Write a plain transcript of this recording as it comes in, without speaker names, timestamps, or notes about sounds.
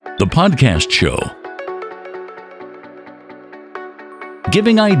the podcast show.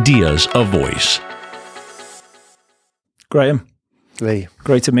 Giving ideas a voice. Graham, Lee.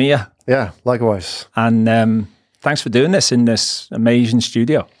 great to meet you. Yeah, likewise. And thanks for doing this in this amazing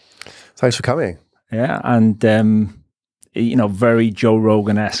studio. Thanks for coming. Yeah, and very Joe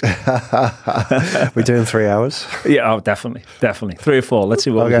Rogan-esque. We're doing 3 hours. Yeah, definitely. 3 or 4. Let's see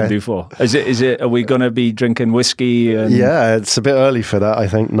what we can do for. Is it? Are we going to be drinking whiskey? Yeah, it's a bit early for that. I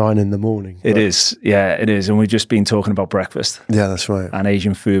think 9 a.m. It is. Yeah, it is. And we've just been talking about breakfast. Yeah, that's right. And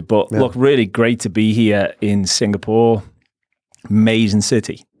Asian food. But look, really great to be here in Singapore. Amazing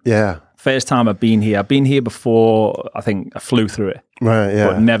city. Yeah. First time I've been here. I've been here before. I think I flew through it. Right. Yeah.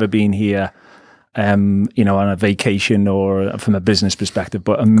 But never been here. On a vacation or from a business perspective,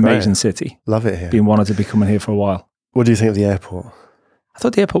 but amazing city. Love it here. Been wanting to be coming here for a while. What do you think of the airport? I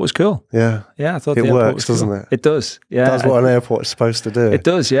thought the airport was cool. Yeah. Yeah, I thought it the airport works, was cool. doesn't it? It does. Yeah. It does what an airport is supposed to do. It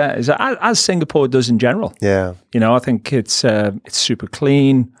does, yeah. As Singapore does in general. Yeah. I think it's super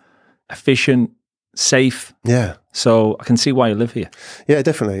clean, efficient, safe. Yeah. So I can see why you live here. Yeah,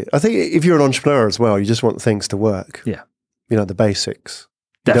 definitely. I think if you're an entrepreneur as well, you just want things to work. Yeah. The basics.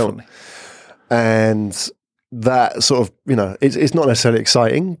 Definitely. And that sort of, it's not necessarily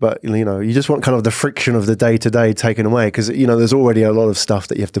exciting, but, you just want kind of the friction of the day-to-day taken away because, there's already a lot of stuff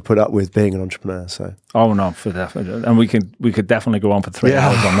that you have to put up with being an entrepreneur. So. Oh, no, for definitely. And we could definitely go on for 3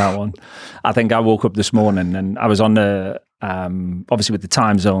 hours on that one. I think I woke up this morning and I was on the, obviously with the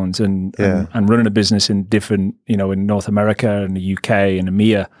time zones and running a business in different, in North America and the UK and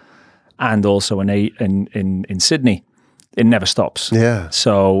EMEA and also in Sydney. It never stops. Yeah.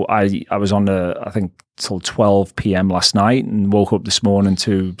 So I was on I think till 12 p.m. last night and woke up this morning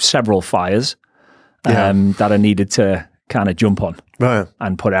to several fires that I needed to kind of jump on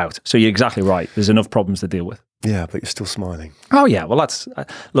and put out. So you're exactly right. There's enough problems to deal with. Yeah, but you're still smiling. Oh yeah. Well,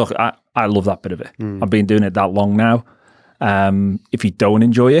 look, I love that bit of it. I've been doing it that long now. If you don't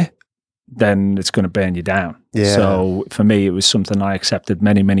enjoy it, then it's going to burn you down. Yeah. So for me, it was something I accepted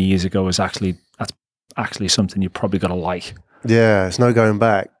many, many years ago as that's actually something you probably got to like. Yeah, it's no going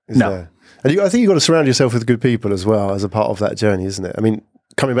back, is there? And I think you've got to surround yourself with good people as well as a part of that journey, isn't it? I mean,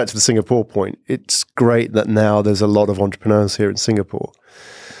 coming back to the Singapore point, it's great that now there's a lot of entrepreneurs here in Singapore.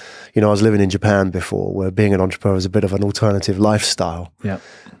 I was living in Japan before where being an entrepreneur is a bit of an alternative lifestyle. Yeah.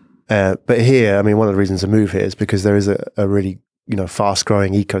 But here, I mean, one of the reasons I move here is because there is a really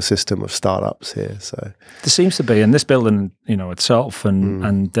fast-growing ecosystem of startups here. So there seems to be in this building, itself,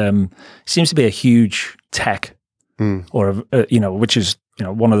 and seems to be a huge tech, or which is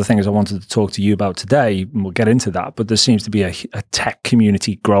one of the things I wanted to talk to you about today. And we'll get into that, but there seems to be a tech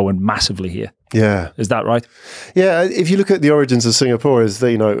community growing massively here. Yeah, is that right? Yeah, if you look at the origins of Singapore, is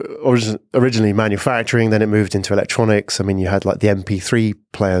that originally manufacturing, then it moved into electronics. I mean, you had like the MP3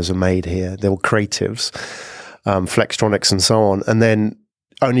 players are made here; they were creatives. Flextronics and so on. And then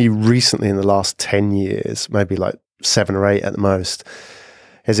only recently in the last 10 years, maybe like 7 or 8 at the most,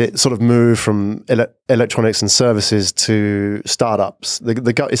 has it sort of moved from electronics and services to startups.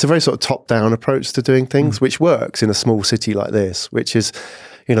 It's a very sort of top-down approach to doing things, which works in a small city like this, which is,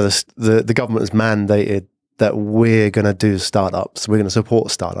 the government has mandated that we're going to do startups. We're going to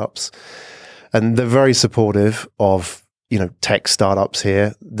support startups. And they're very supportive of tech startups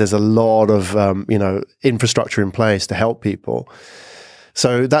here. There's a lot of, infrastructure in place to help people.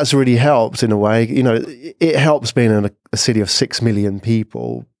 So that's really helped in a way. It helps being in a city of 6 million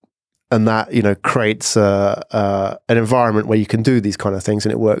people, and that, creates an environment where you can do these kind of things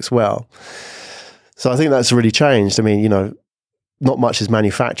and it works well. So I think that's really changed. I mean, not much is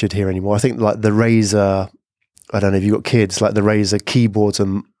manufactured here anymore. I think like the Razer, I don't know if you've got kids, like the Razer keyboards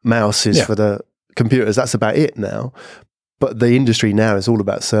and mouses for the computers, that's about it now. But the industry now is all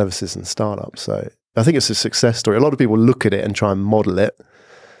about services and startups. So I think it's a success story. A lot of people look at it and try and model it.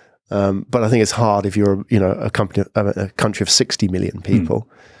 But I think it's hard if you're, a country of 60 million people.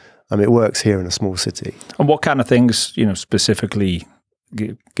 I mean, it works here in a small city. And what kind of things, specifically,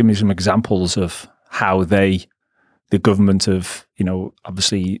 give me some examples of how the government have,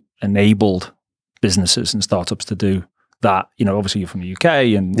 obviously enabled businesses and startups to do that. Obviously you're from the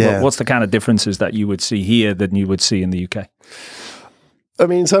UK, and what's the kind of differences that you would see here than you would see in the UK? I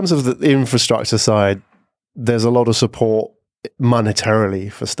mean, in terms of the infrastructure side, there's a lot of support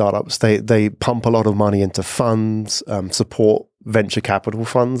monetarily for startups. They pump a lot of money into funds, support venture capital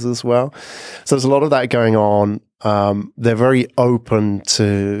funds as well. So there's a lot of that going on. They're very open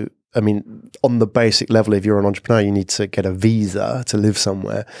to, I mean, on the basic level, if you're an entrepreneur, you need to get a visa to live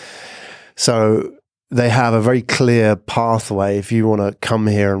somewhere. So they have a very clear pathway. If you want to come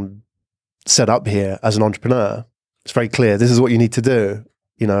here and set up here as an entrepreneur, it's very clear. This is what you need to do.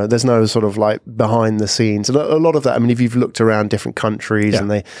 You know, there's no sort of like behind the scenes. A lot of that, I mean, if you've looked around different countries and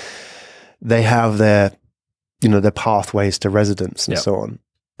they have their, you know, their pathways to residence and so on,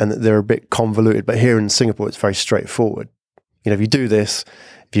 and they're a bit convoluted. But here in Singapore, it's very straightforward. You know, if you do this,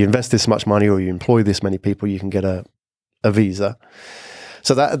 if you invest this much money or you employ this many people, you can get a visa.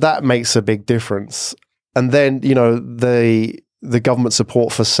 So that makes a big difference. And then, you know, the government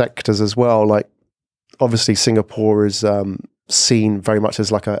support for sectors as well. Like, obviously, Singapore is seen very much as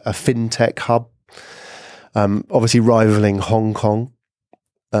like a fintech hub, obviously rivaling Hong Kong.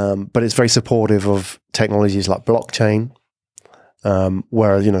 But it's very supportive of technologies like blockchain,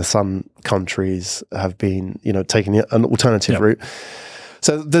 whereas, you know, some countries have been, you know, taking an alternative route.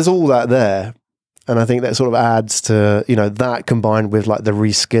 So there's all that there. And I think that sort of adds to, you know, that combined with like the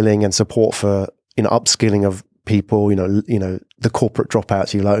reskilling and support for, you know, upskilling of people, you know, the corporate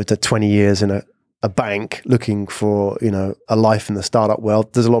dropouts, you know, the 20 years in a bank looking for, you know, a life in the startup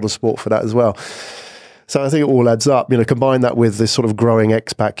world. There's a lot of support for that as well. So I think it all adds up, you know, combine that with this sort of growing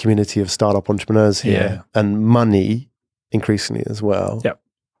expat community of startup entrepreneurs here and money increasingly as well.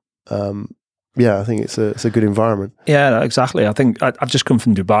 I think it's a good environment. Yeah, exactly. I think I've just come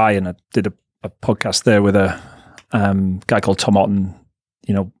from Dubai and I did a podcast there with a guy called Tom Otten,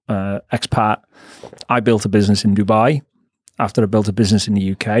 you know, expat. I built a business in Dubai after I built a business in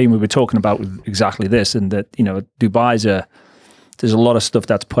the UK, and we were talking about exactly this, and that, you know, there's a lot of stuff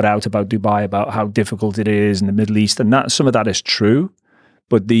that's put out about Dubai, about how difficult it is in the Middle East, and that some of that is true,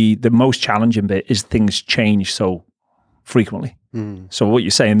 but the most challenging bit is things change so frequently. So what you're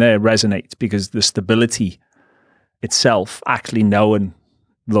saying there resonates, because the stability itself, actually knowing,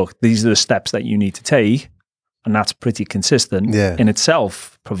 look, these are the steps that you need to take, and that's pretty consistent in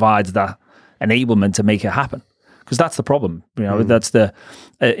itself, provides that enablement to make it happen. Because that's the problem, you know, that's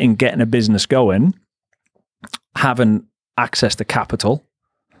in getting a business going, having access to capital,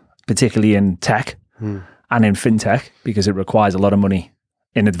 particularly in tech and in fintech, because it requires a lot of money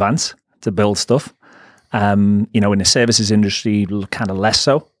in advance to build stuff. You know, in the services industry, kind of less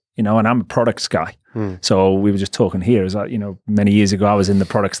so, you know, and I'm a products guy. So we were just talking here, is that, you know, many years ago, I was in the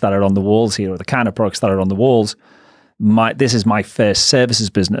products that are on the walls here, or the kind of products that are on the walls. This is my first services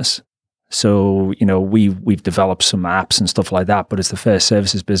business. So, you know, we've developed some apps and stuff like that, but it's the first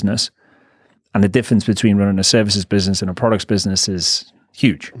services business. And the difference between running a services business and a products business is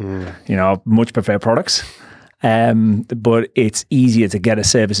huge. You know, I much prefer products, but it's easier to get a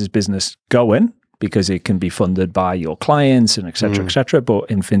services business going because it can be funded by your clients and et cetera, But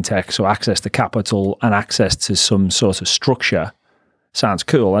in fintech, so access to capital and access to some sort of structure sounds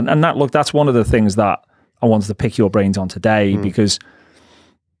cool. And that, look, that's one of the things that I wanted to pick your brains on today, because,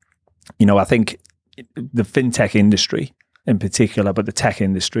 you know, I think the fintech industry in particular, but the tech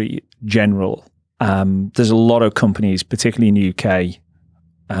industry general, there's a lot of companies, particularly in the UK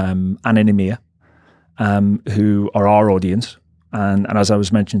and in EMEA, who are our audience. And as I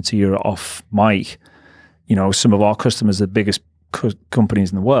was mentioning to you off mic, you know, some of our customers are the biggest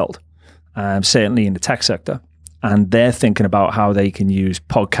companies in the world, certainly in the tech sector. And they're thinking about how they can use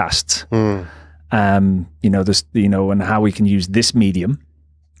podcasts, you know, this, you know, and how we can use this medium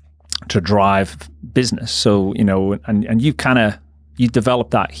to drive business. So, you know, and you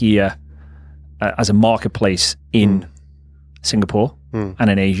developed that here as a marketplace in Singapore and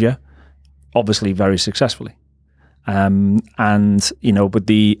in Asia, obviously very successfully. And, you know, but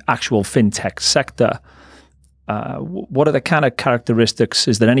the actual fintech sector, what are the kind of characteristics?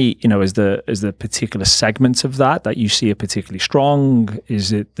 Is there any, you know, is there particular segments of that you see are particularly strong?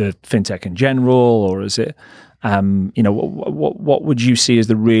 Is it the fintech in general, or is it, you know, what would you see as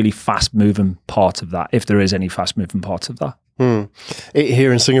the really fast moving part of that, if there is any fast moving parts of that?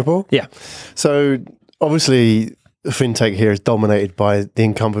 Here in Singapore? Yeah. So obviously, fintech here is dominated by the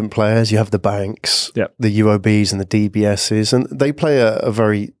incumbent players. You have the banks, the UOBs and the DBSs, and they play a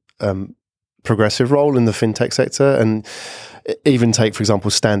very progressive role in the fintech sector. And even take, for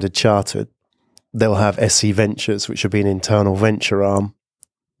example, Standard Chartered, they'll have SC Ventures, which will be an internal venture arm,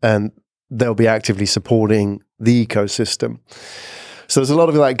 and they'll be actively supporting the ecosystem. So there's a lot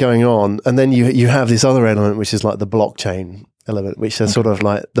of that going on. And then you have this other element, which is like the blockchain element, which are sort of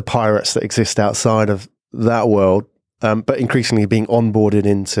like the pirates that exist outside of that world, but increasingly being onboarded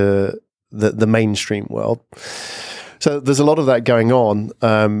into the mainstream world. So there's a lot of that going on.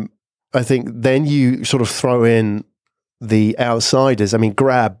 I think then you sort of throw in the outsiders. I mean,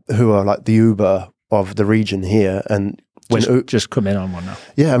 Grab, who are like the Uber of the region here, and just come in on one now.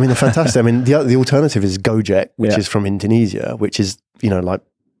 Yeah, I mean, they're fantastic. I mean, the alternative is Gojek, which is from Indonesia, which is, you know, like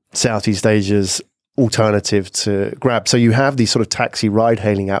Southeast Asia's alternative to Grab. So you have these sort of taxi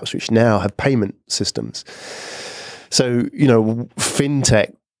ride-hailing apps which now have payment systems. So, you know,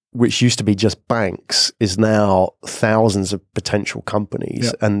 fintech which used to be just banks, is now thousands of potential companies.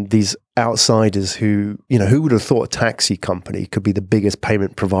 Yep. And these outsiders who, you know, who would have thought a taxi company could be the biggest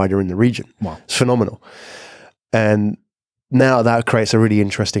payment provider in the region? Wow. It's phenomenal. And now that creates a really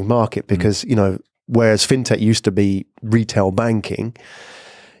interesting market because, you know, whereas fintech used to be retail banking,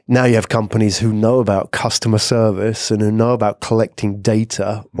 now you have companies who know about customer service and who know about collecting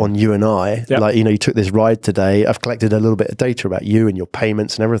data on you and I. Yep. Like, you know, you took this ride today. I've collected a little bit of data about you and your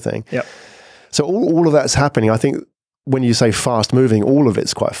payments and everything. Yep. So all of that's happening. I think when you say fast moving, all of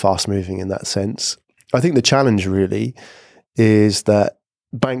it's quite fast moving in that sense. I think the challenge really is that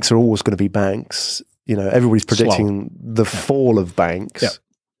banks are always going to be banks. You know, everybody's predicting the fall of banks, Yep.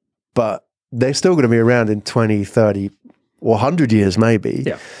 but they're still going to be around in 20, 30 or 100 years maybe.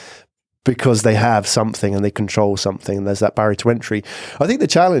 Yeah. Because they have something and they control something and there's that barrier to entry. I think the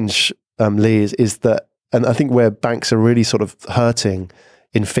challenge, Lee, is that, and I think where banks are really sort of hurting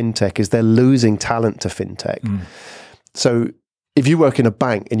in fintech is they're losing talent to fintech. So if you work in a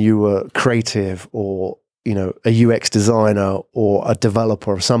bank and you were creative or, you know, a UX designer or a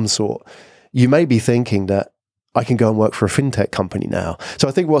developer of some sort, you may be thinking that I can go and work for a fintech company now. So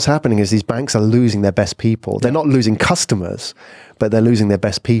I think what's happening is these banks are losing their best people. They're not losing customers, but they're losing their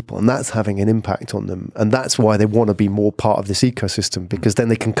best people. And that's having an impact on them. And that's why they want to be more part of this ecosystem, because then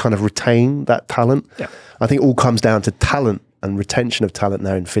they can kind of retain that talent. Yeah. I think it all comes down to talent and retention of talent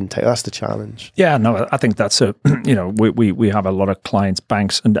now in fintech. That's the challenge. Yeah, no, I think that's you know, we have a lot of clients,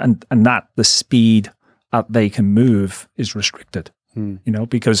 banks, and that the speed that they can move is restricted, you know,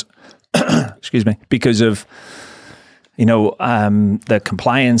 because, excuse me, because of, you know, the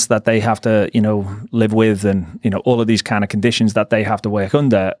compliance that they have to, you know, live with, and, you know, all of these kind of conditions that they have to work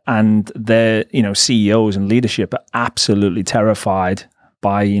under. And their, you know, CEOs and leadership are absolutely terrified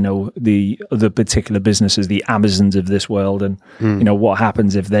by, you know, the particular businesses, the Amazons of this world. And, you know, what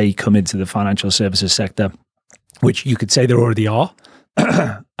happens if they come into the financial services sector, which you could say there already are.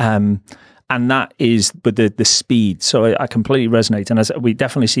 And that is, but the speed. So I completely resonate, and we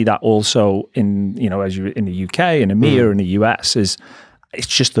definitely see that also in, you know, as you in the UK and EMEA and the US, is it's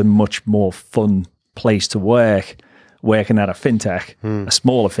just a much more fun place to work. Working at a fintech, a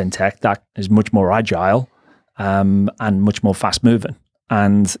smaller fintech that is much more agile and much more fast moving.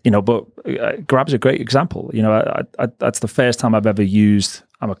 And, you know, but Grab's a great example. You know, that's the first time I've ever used.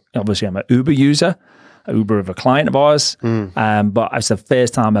 Obviously I'm an Uber user. Uber of a client of ours, but it's the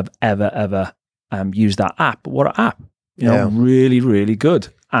first time I've ever used that app. What an app! You know, really, really good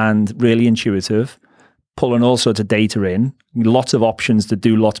and really intuitive. Pulling all sorts of data in, lots of options to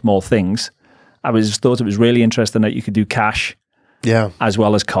do lots more things. I thought it was really interesting that you could do cash, as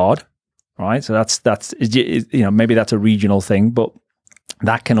well as card. Right, so that's you know, maybe that's a regional thing, but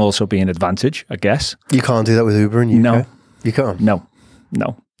that can also be an advantage, I guess. You can't do that with Uber in UK. No, you can't.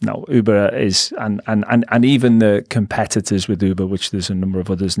 No, Uber is, and even the competitors with Uber, which there's a number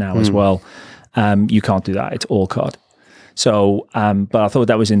of others now as well, you can't do that. It's all card. So, but I thought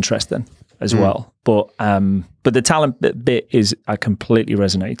that was interesting as well. But the talent bit is, I completely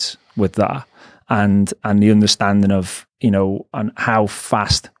resonates with that, and the understanding of, you know, and how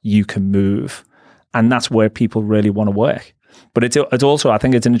fast you can move, and that's where people really want to work. But it's also, I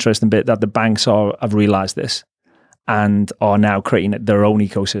think it's an interesting bit that the banks have realized this, and are now creating their own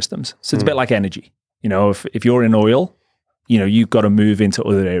ecosystems. So it's a bit like energy. You know, if you're in oil, you know, you've got to move into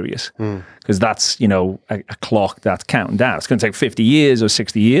other areas, because that's, you know, a clock that's counting down. It's going to take 50 years or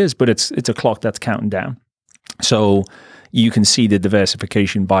 60 years, but it's a clock that's counting down. So you can see the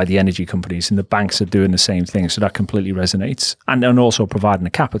diversification by the energy companies, and the banks are doing the same thing. So that completely resonates. And also providing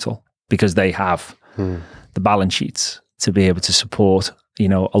the capital, because they have the balance sheets to be able to support, you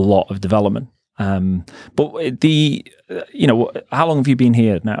know, a lot of development. But you know, how long have you been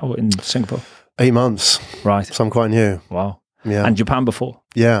here now in Singapore? 8 months. Right. So I'm quite new. Wow. Yeah. And Japan before?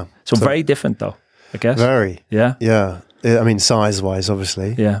 Yeah. So very different though, I guess. Very. Yeah. Yeah. I mean, size-wise,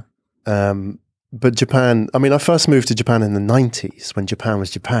 obviously. Yeah. But Japan, I mean, I first moved to Japan in the 90s, when Japan was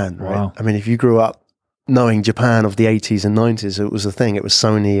Japan, right? Wow. I mean, if you grew up knowing Japan of the 80s and 90s, it was a thing. It was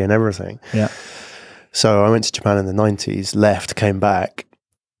Sony and everything. Yeah. So I went to Japan in the 90s, left, came back.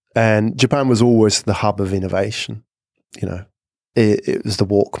 And Japan was always the hub of innovation. You know, it was the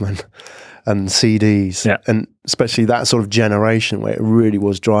Walkman and CDs, and especially that sort of generation where it really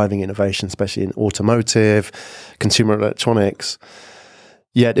was driving innovation, especially in automotive, consumer electronics.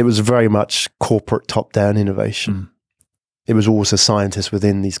 Yet it was very much corporate top-down innovation. It was always the scientists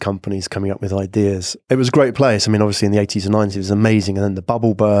within these companies coming up with ideas. It was a great place. I mean, obviously in the 80s and 90s, it was amazing. And then the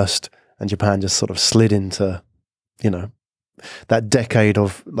bubble burst and Japan just sort of slid into, you know, that decade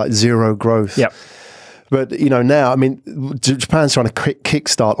of like zero growth. Yep. But, now, I mean, Japan's trying to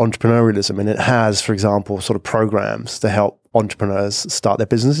kickstart entrepreneurialism, and it has, for example, sort of programs to help entrepreneurs start their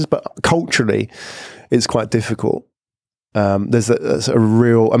businesses. But culturally, it's quite difficult. There's a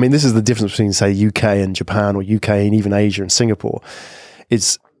real, I mean, this is the difference between, say, UK and Japan, or UK and even Asia and Singapore.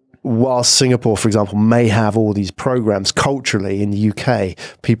 It's, whilst Singapore, for example, may have all these programs, culturally in the UK,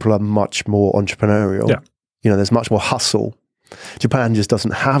 people are much more entrepreneurial. Yeah. There's much more hustle. Japan just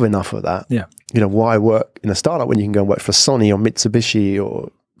doesn't have enough of that. Yeah. Why work in a startup when you can go and work for Sony or Mitsubishi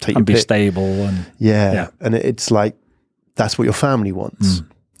or take and your be pick? stable and And it's like that's what your family wants,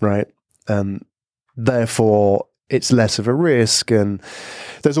 right? Therefore, it's less of a risk, and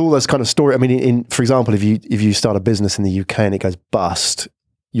there's all this kind of story. I mean, for example, if you start a business in the UK and it goes bust,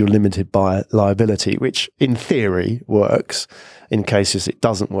 you're limited by liability, which in theory works. In cases it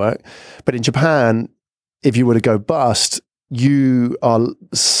doesn't work, but in Japan, if you were to go bust, you are,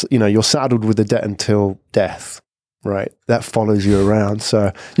 you're saddled with the debt until death, right? That follows you around.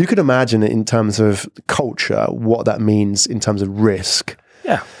 So you could imagine it in terms of culture, what that means in terms of risk.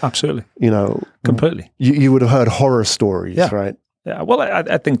 Yeah, absolutely. Completely. You would have heard horror stories, right? Yeah. Well,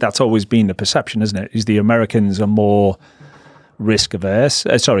 I think that's always been the perception, isn't it? Is the Americans are more risk averse,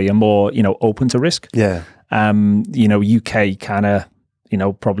 are more, open to risk. Yeah. UK kind of,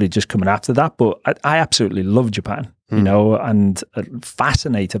 probably just coming after that. But I absolutely love Japan, and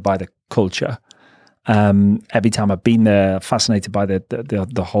fascinated by the culture. Every time I've been there, fascinated by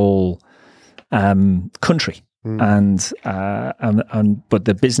the whole country, and but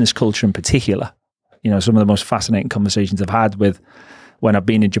the business culture in particular. Some of the most fascinating conversations I've had when I've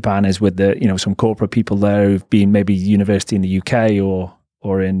been in Japan is with some corporate people there who've been maybe university in the UK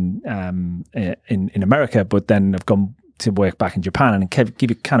or in America, but then have gone to work back in Japan, and give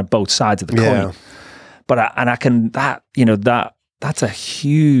you kind of both sides of the coin. But that's a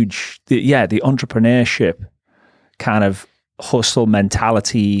huge, the entrepreneurship kind of hustle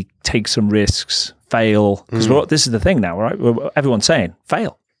mentality, take some risks, fail. Because this is the thing now, right? Everyone's saying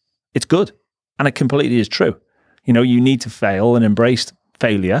fail. It's good. And it completely is true. You need to fail and embrace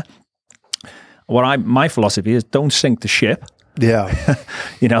failure. My philosophy is don't sink the ship. Yeah.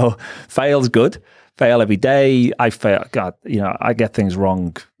 Fail's good. Fail every day. I fail. God, I get things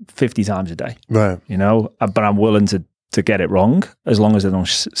wrong 50 times a day. Right. But I'm willing to get it wrong as long as I don't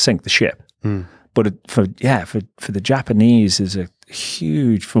sink the ship. But for the Japanese is a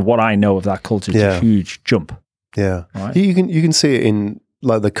huge, from what I know of that culture, it's a huge jump. Yeah. Right? You can see it in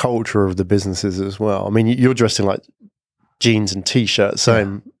like the culture of the businesses as well. I mean, you're dressed in like jeans and t-shirts,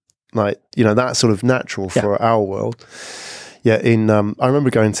 same that's sort of natural for our world. Yeah. I remember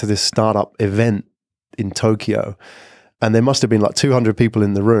going to this startup event in Tokyo, and there must have been like 200 people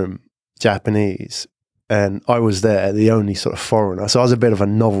in the room, Japanese, and I was there, the only sort of foreigner. So I was a bit of a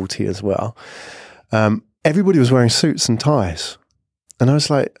novelty as well. Everybody was wearing suits and ties, and I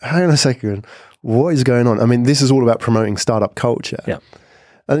was like, hang on a second, what is going on? I mean, this is all about promoting startup culture. Yeah.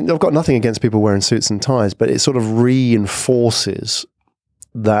 And I've got nothing against people wearing suits and ties, but it sort of reinforces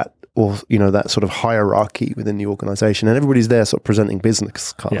that, or that sort of hierarchy within the organization, and everybody's there sort of presenting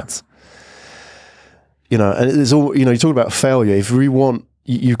business cards. And it's all, you talk about failure. If we want,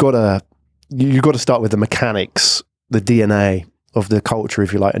 you've got to start with the mechanics, the DNA of the culture,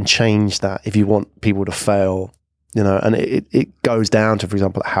 if you like, and change that if you want people to fail. And it goes down to, for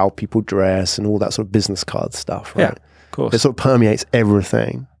example, how people dress and all that sort of business card stuff, right? Yeah, of course. It sort of permeates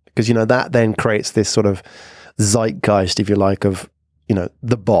everything, because, that then creates this sort of zeitgeist, if you like, of,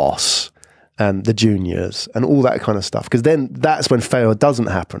 the boss and the juniors and all that kind of stuff. Because then that's when failure doesn't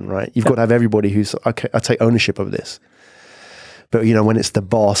happen, right? You've got to have everybody who's, okay, I take ownership of this. But, when it's the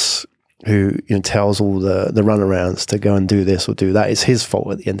boss who tells all the runarounds to go and do this or do that, it's his fault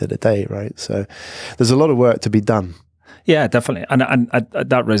at the end of the day, right? So there's a lot of work to be done. Yeah, definitely, and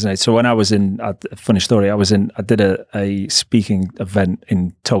that resonates. So when I was funny story, I did a speaking event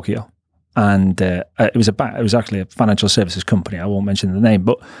in Tokyo, and it was actually a financial services company. I won't mention the name,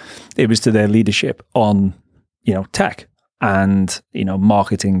 but it was to their leadership on tech and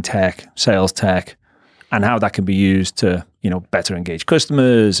marketing tech, sales tech, and how that can be used to better engage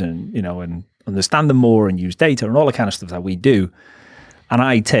customers and and understand them more and use data and all the kind of stuff that we do. And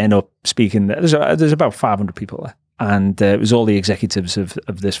I turn up speaking. There's about 500 people there. And it was all the executives of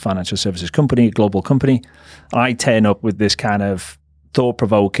this financial services company, global company. And I turn up with this kind of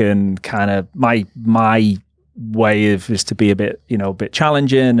thought-provoking kind of my way of is to be a bit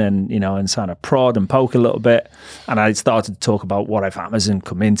challenging and kind of prod and poke a little bit. And I started to talk about what if Amazon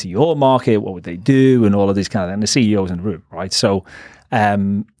come into your market, what would they do, and all of these kind of things. And the CEO's in the room, right? So,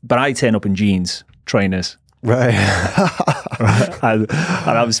 but I turn up in jeans, trainers, Right. and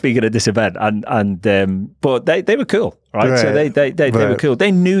I was speaking at this event, but they were cool, right? So they were cool.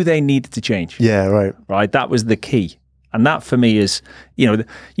 They knew they needed to change. Yeah, right. Right. That was the key, and that for me is, you're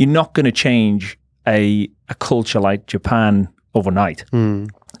not going to change a culture like Japan overnight.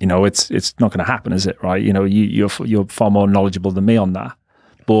 It's not going to happen, is it? Right? You're far more knowledgeable than me on that.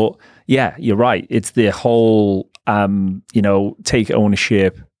 But yeah, you're right. It's the whole, take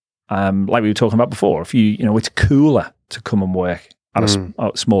ownership. Like we were talking about before, if it's cooler to come and work at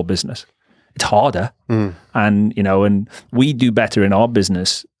a small business. It's harder, and we do better in our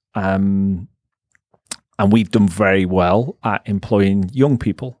business, and we've done very well at employing young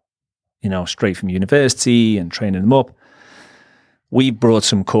people, straight from university and training them up. We brought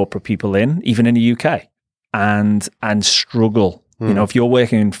some corporate people in, even in the UK, and struggle. If you're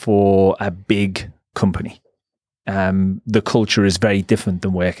working for a big company, the culture is very different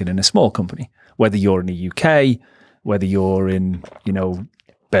than working in a small company. Whether you're in the UK, whether you're in,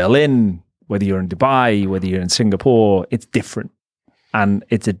 Berlin, whether you're in Dubai, whether you're in Singapore, it's different, and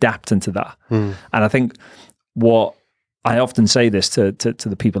it's adapting to that. And I think what I often say this to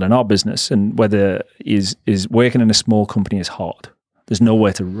the people in our business, and whether is working in a small company is hard. There's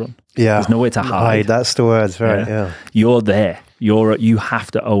nowhere to run. Yeah, there's nowhere to hide. That's the words, right? Yeah. You're there. You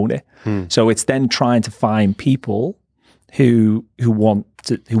have to own it. So it's then trying to find people who want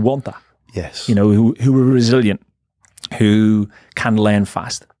that. Yes. Who are resilient, who can learn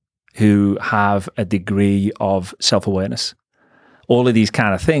fast, who have a degree of self-awareness. All of these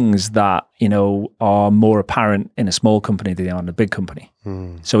kind of things that, are more apparent in a small company than they are in a big company.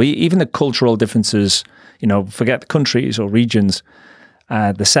 So even the cultural differences, forget the countries or regions,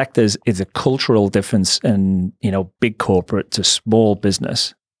 the sectors is a cultural difference in, big corporate to small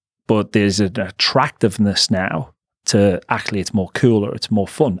business. But there's an attractiveness now to actually it's more cooler, it's more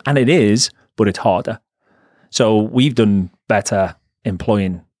fun. And it is, but it's harder. So we've done better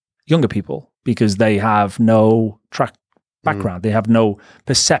employing younger people because they have no background. They have no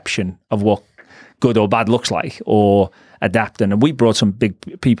perception of what good or bad looks like or adapting. And we brought some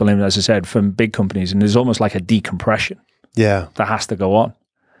big people in, as I said, from big companies, and there's almost like a decompression. Yeah, that has to go on.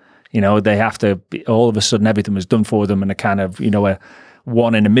 They have to all of a sudden everything was done for them, and a kind of a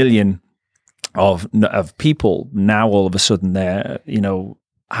 1 in a million of people now all of a sudden they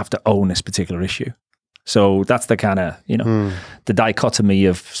have to own this particular issue. So that's the kind of the dichotomy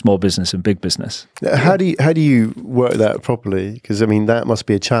of small business and big business. How do you work that properly? Because that must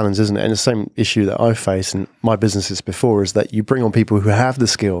be a challenge, isn't it? And the same issue that I face in my businesses before is that you bring on people who have the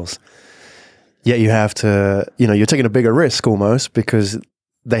skills. Yet you have to, you're taking a bigger risk almost because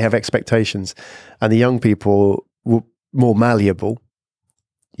they have expectations, and the young people were more malleable.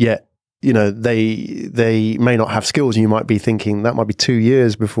 Yet, they may not have skills. You might be thinking that might be 2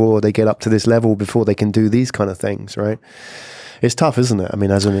 years before they get up to this level, before they can do these kind of things, right? It's tough, isn't it?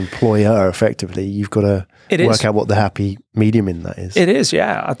 As an employer, effectively, you've got to work out what the happy medium in that is. It is,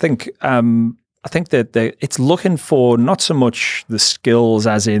 yeah. I think that it's looking for not so much the skills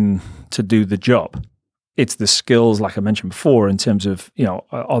as in to do the job. It's the skills, like I mentioned before, in terms of,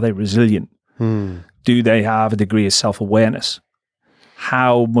 are they resilient? Do they have a degree of self-awareness?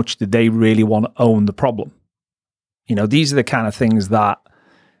 How much do they really want to own the problem? These are the kind of things that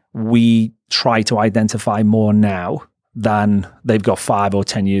we try to identify more now than they've got 5 or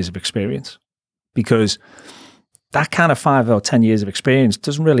 10 years of experience. Because that kind of 5 or 10 years of experience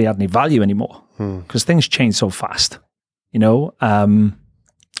doesn't really add any value anymore because things change so fast.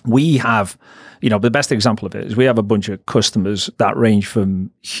 We have, the best example of it is we have a bunch of customers that range from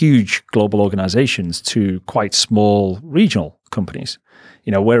huge global organizations to quite small regional companies.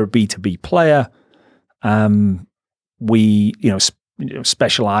 We're a B2B player. We,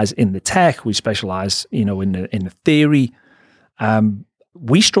 specialize in the tech. We specialize, in the theory.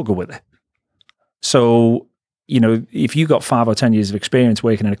 We struggle with it. So, if you got 5 or 10 years of experience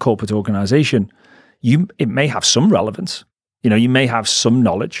working in a corporate organization, it may have some relevance. You may have some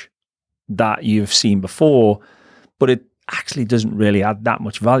knowledge that you've seen before, but it actually doesn't really add that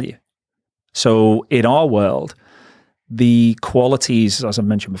much value. So in our world, the qualities, as I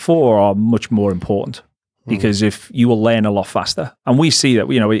mentioned before, are much more important because if you will learn a lot faster, and we see that,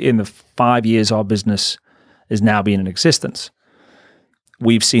 in the 5 years our business is now being in existence,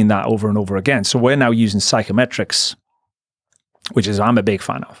 we've seen that over and over again. So we're now using psychometrics, which is I'm a big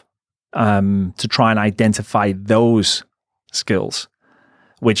fan of, to try and identify those skills,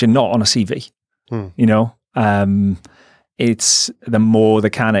 which are not on a CV. It's the more the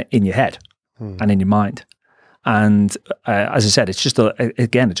kind of in your head and in your mind. And as I said, it's just,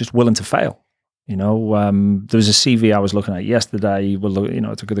 it's just willing to fail. You know, there was a CV I was looking at yesterday. Well, you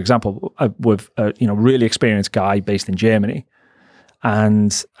know, it's a good example with a really experienced guy based in Germany,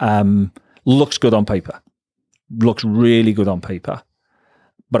 and looks good on paper, looks really good on paper,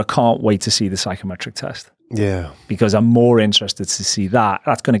 but I can't wait to see the psychometric test. Yeah, because I'm more interested to see that.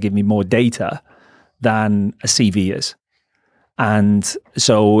 That's going to give me more data than a CV is. And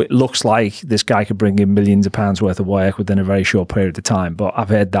so it looks like this guy could bring in millions of pounds worth of work within a very short period of time. But I've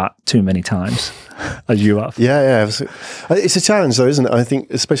heard that too many times, as you have. Yeah. It's a challenge though, isn't it? I think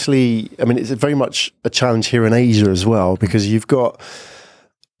especially, I mean, it's very much a challenge here in Asia as well, because you've got,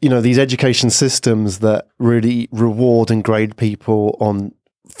 you know, these education systems that really reward and grade people on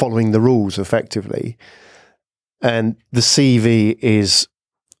following the rules effectively. And the CV is,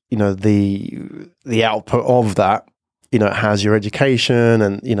 you know, the output of that. You know, it has your education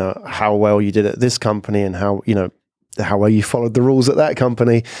and, you know, how well you did at this company and how well you followed the rules at that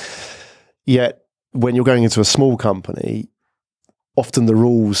company. Yet when you're going into a small company, often the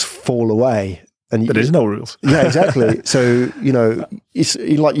rules fall away. And there is no rules. Yeah, exactly. So, you know, it's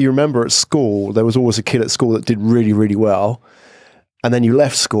like you remember at school, there was always a kid at school that did really, really well. And then you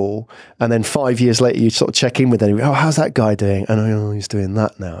left school, and then 5 years later, you sort of check in with them. Oh, how's that guy doing? And oh, he's doing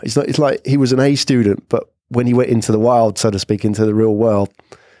that now. It's like he was an A student, but when he went into the wild, so to speak, into the real world,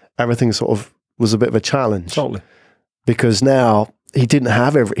 everything sort of was a bit of a challenge. Totally. Because now he didn't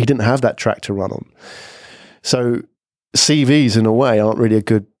have that track to run on. So CVs, in a way, aren't really a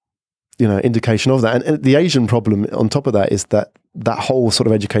good, you know, indication of that. And the Asian problem on top of that is that whole sort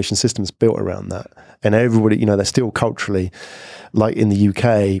of education system is built around that. And everybody, you know, they're still culturally, like in the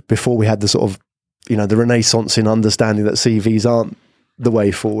UK, before we had the sort of, you know, the renaissance in understanding that CVs aren't the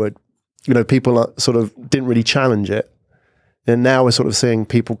way forward. You know, people sort of didn't really challenge it. And now we're sort of seeing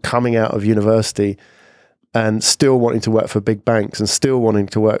people coming out of university and still wanting to work for big banks and still wanting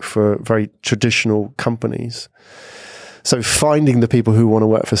to work for very traditional companies. So finding the people who want to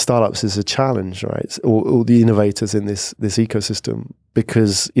work for startups is a challenge, right? All the innovators in this ecosystem,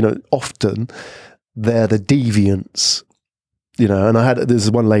 because, you know, often they're the deviants, you know. And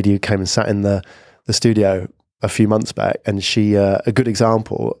there's one lady who came and sat in the studio a few months back, and she, a good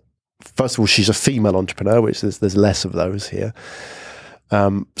example, first of all, she's a female entrepreneur, which there's less of those here.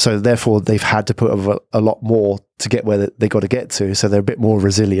 So therefore they've had to put a lot more to get where they got to get to. So they're a bit more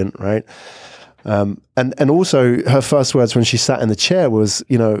resilient, right? And also her first words when she sat in the chair was,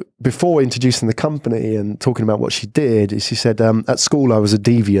 you know, before introducing the company and talking about what she did, is she said, at school I was a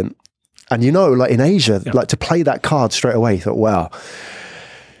deviant. And, you know, like in Asia, like to play that card straight away, you thought, wow,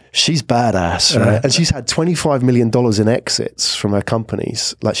 she's badass, right? And she's had $25 million in exits from her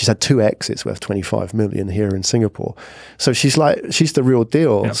companies. Like she's had 2 exits worth 25 million here in Singapore. So she's the real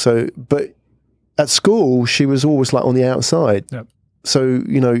deal. Yep. So, but at school, she was always like on the outside. Yep. So,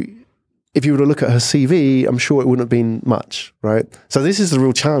 you know, if you were to look at her CV, I'm sure it wouldn't have been much, right? So this is the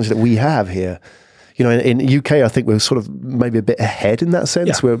real challenge that we have here. You know, in the UK, I think we're sort of maybe a bit ahead in that sense.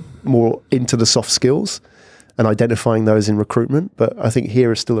 Yeah. We're more into the soft skills and identifying those in recruitment. But I think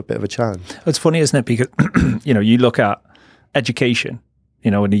here is still a bit of a challenge. It's funny, isn't it? Because, you know, you look at education,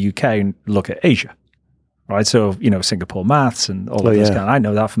 you know, in the UK and look at Asia, right? So, you know, Singapore maths and all of this kind of, I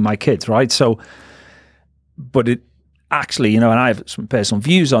know that from my kids, right? So, but it actually, you know, and I have some personal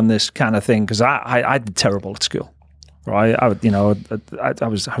views on this kind of thing because I did terrible at school, right? I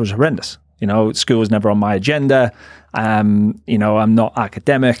was horrendous. You know, school was never on my agenda. You know, I'm not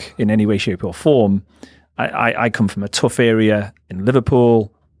academic in any way, shape or form. I come from a tough area in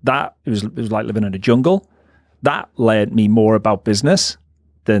Liverpool. It was like living in a jungle. That learned me more about business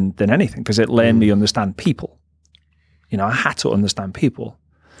than anything, because it learned me to understand people. You know, I had to understand people.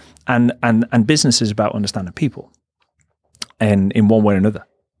 And business is about understanding people and in one way or another.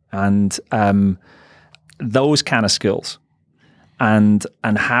 And those kind of skills and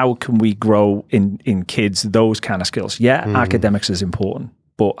how can we grow in kids those kind of skills? Yeah, academics is important,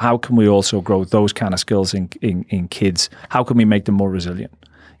 but how can we also grow those kind of skills in kids? How can we make them more resilient?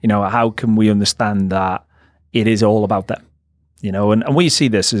 You know, how can we understand that it is all about them? You know, and we see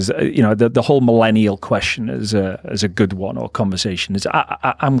this as, you know, the whole millennial question as a good one, or conversation.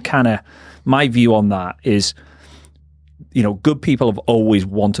 I'm kind of, my view on that is, you know, good people have always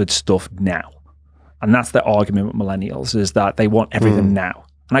wanted stuff now. And that's the argument with millennials, is that they want everything now.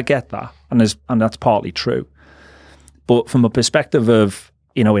 And I get that. And that's partly true. But from a perspective of,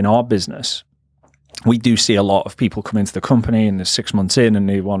 you know, in our business, we do see a lot of people come into the company and they're 6 months in and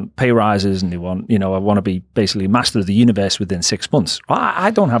they want pay rises and they want, you know, I want to be basically master of the universe within 6 months. I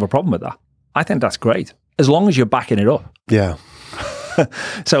don't have a problem with that. I think that's great, as long as you're backing it up. Yeah.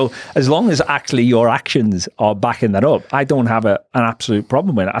 So as long as actually your actions are backing that up, I don't have an absolute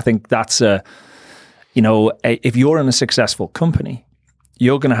problem with it. I think that's if you're in a successful company,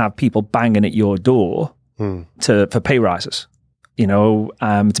 you're going to have people banging at your door for pay rises. It's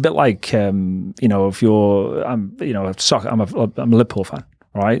a bit like if you're, I'm a Liverpool fan,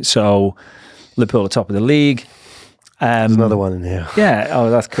 right? So Liverpool are top of the league. There's another one in here. Yeah. Oh,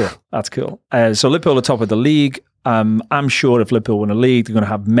 that's cool. That's cool. So Liverpool are top of the league. I'm sure if Liverpool win a league, they're going to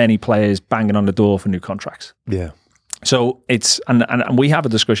have many players banging on the door for new contracts. Yeah. So it's and we have a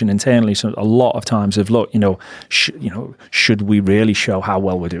discussion internally. So a lot of times of look, should we really show how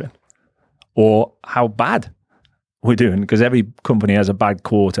well we're doing, or how bad we're doing? Because every company has a bad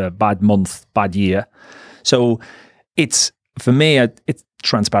quarter, bad month, bad year. So it's for me, it's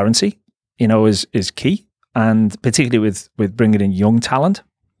transparency. Is key. And particularly with bringing in young talent,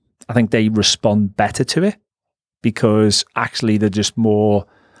 I think they respond better to it because actually they're just more,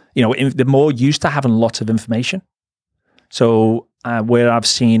 they're more used to having lots of information. So where I've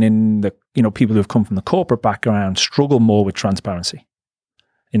seen in the, people who've come from the corporate background struggle more with transparency.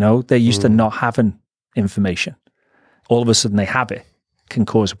 They're used to not having information. All of a sudden they have it, can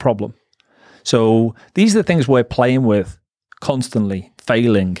cause a problem. So these are the things we're playing with constantly,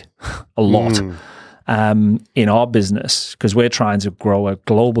 failing a lot. In our business, because we're trying to grow a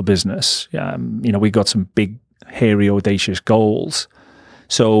global business. We got some big, hairy, audacious goals.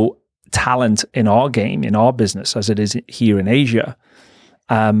 So talent in our game, in our business, as it is here in Asia,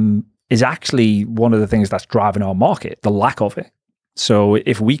 is actually one of the things that's driving our market, the lack of it. So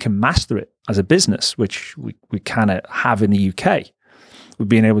if we can master it as a business, which we kind of have in the UK, we've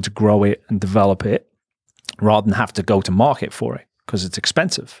been able to grow it and develop it rather than have to go to market for it because it's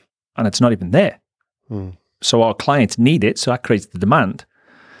expensive and it's not even there. So our clients need it, so that creates the demand.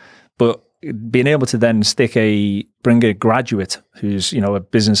 But being able to then bring a graduate who's, a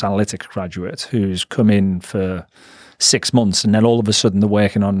business analytics graduate who's come in for 6 months and then all of a sudden they're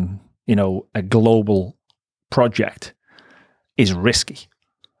working on, a global project is risky,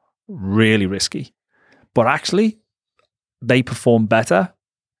 really risky. But actually, they perform better,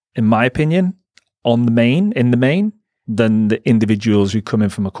 in my opinion, in the main, than the individuals who come in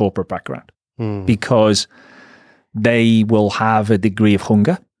from a corporate background. Because they will have a degree of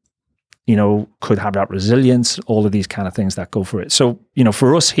hunger, could have that resilience, all of these kind of things that go for it. So,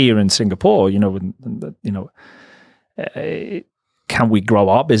 for us here in Singapore, can we grow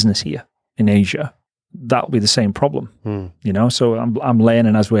our business here in Asia? That'll be the same problem, So I'm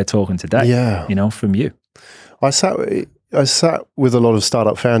learning as we're talking today, from you. I sat with a lot of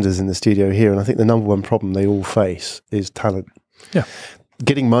startup founders in the studio here, and I think the number one problem they all face is talent. Yeah.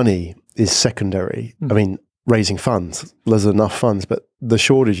 Getting money is secondary. I mean, raising funds, there's enough funds, but the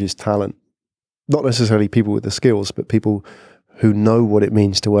shortage is talent. Not necessarily people with the skills, but people who know what it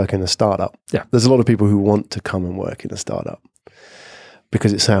means to work in a startup. Yeah. There's a lot of people who want to come and work in a startup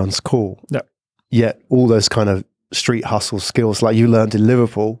because it sounds cool. Yeah. Yet all those kind of street hustle skills like you learned in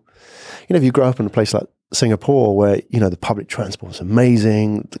Liverpool, if you grow up in a place like Singapore where, the public transport is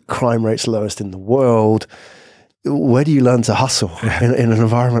amazing, the crime rate's lowest in the world, where do you learn to hustle in an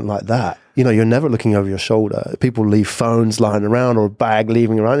environment like that? You're never looking over your shoulder. People leave phones lying around or a bag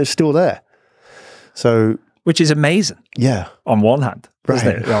leaving around. It's still there. So, which is amazing. Yeah. On one hand, right?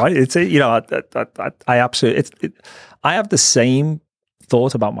 Isn't it? Right? It's I absolutely. I have the same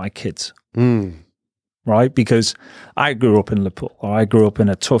thought about my kids. Right? Because I grew up in Liverpool. Or I grew up in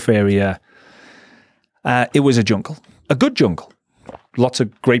a tough area. It was a jungle, a good jungle. Lots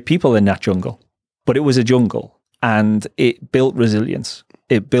of great people in that jungle, but it was a jungle. And it built resilience.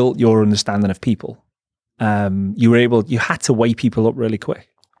 It built your understanding of people. You had to weigh people up really quick.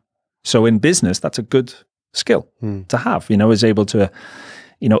 So in business, that's a good skill to have, is able to,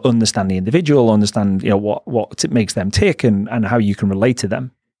 understand the individual, understand, what makes them tick and how you can relate to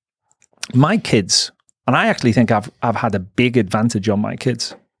them. My kids, and I actually think I've had a big advantage on my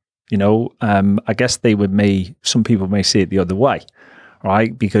kids, I guess some people may see it the other way,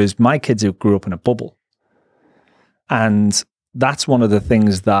 right? Because my kids have grew up in a bubble. And that's one of the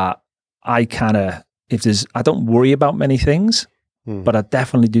things that I don't worry about many things, but I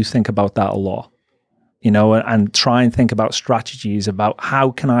definitely do think about that a lot, and try and think about strategies about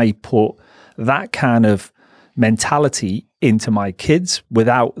how can I put that kind of mentality into my kids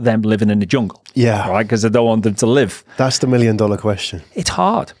without them living in the jungle. Yeah. Right? Because I don't want them to live. That's the $1 million question. It's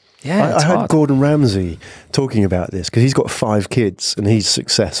hard. Yeah, I heard Gordon Ramsay talking about this because he's got 5 kids and he's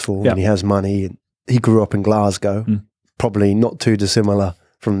successful and he has money. And he grew up in Glasgow, probably not too dissimilar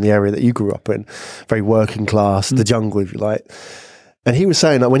from the area that you grew up in, very working class, the jungle, if you like. And he was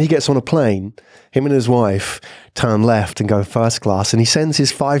saying that when he gets on a plane, him and his wife turn left and go first class, and he sends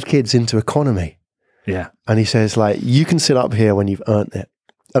his 5 kids into economy. Yeah. And he says, you can sit up here when you've earned it.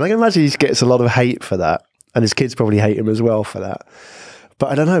 And I can imagine he gets a lot of hate for that. And his kids probably hate him as well for that.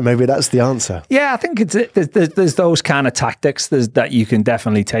 But I don't know, maybe that's the answer. Yeah, I think there's those kind of tactics that you can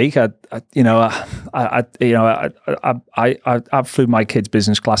definitely take. I flew my kids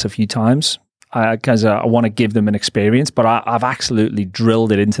business class a few times because I want to give them an experience, but I've absolutely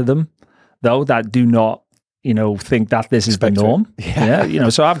drilled it into them, though, that do not, think that this is the norm. Yeah.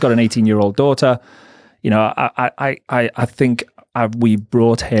 So I've got an 18-year-old daughter. I think we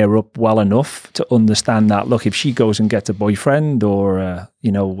brought her up well enough to understand that, look, if she goes and gets a boyfriend or a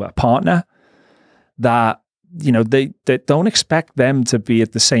partner, that they don't expect them to be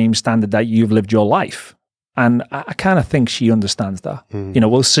at the same standard that you've lived your life. And I kind of think she understands that.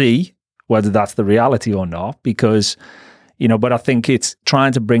 We'll see whether that's the reality or not, because but I think it's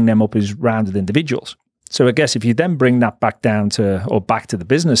trying to bring them up as rounded individuals. So I guess if you then bring that back to the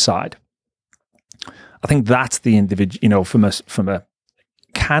business side, I think that's the individual, from a,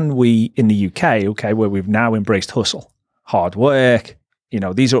 can we in the UK, where we've now embraced hustle, hard work,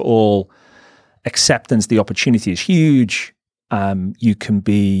 these are all acceptance, the opportunity is huge. You can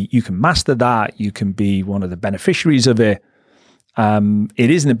master that, you can be one of the beneficiaries of it. It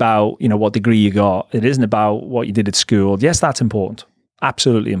isn't about, what degree you got. It isn't about what you did at school. Yes, that's important.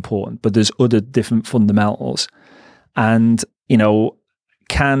 Absolutely important. But there's other different fundamentals. And,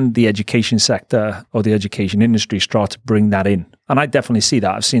 can the education sector or the education industry start to bring that in? And I definitely see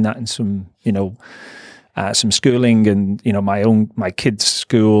that. I've seen that in some schooling and, my kids'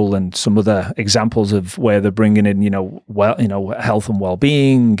 school and some other examples of where they're bringing in, health and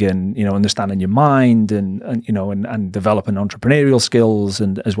well-being and, understanding your mind and developing entrepreneurial skills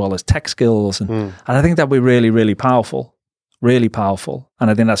and as well as tech skills. And I think that we're really, really powerful. Really powerful. And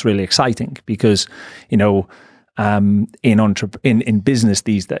I think that's really exciting because, in business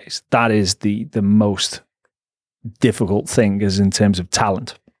these days, that is the most difficult thing is in terms of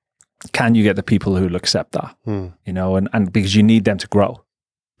talent. Can you get the people who will accept that? And because you need them to grow,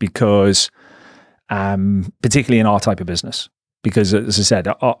 because particularly in our type of business, because as I said,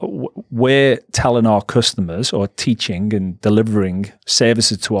 we're telling our customers or teaching and delivering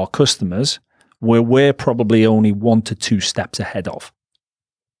services to our customers where we're probably only 1 to 2 steps ahead of,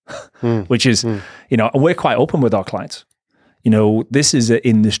 which is, and we're quite open with our clients. This is an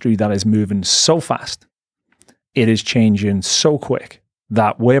industry that is moving so fast. It is changing so quick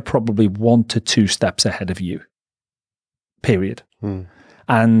that we're probably 1 to 2 steps ahead of you, period.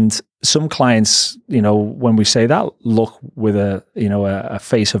 And some clients, when we say that, look with a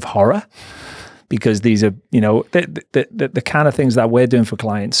face of horror, because these are, the kind of things that we're doing for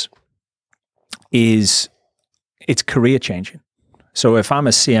clients it's career changing. So if I'm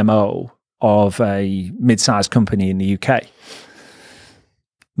a CMO of a mid-sized company in the UK,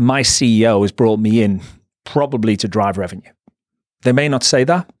 my CEO has brought me in probably to drive revenue. They may not say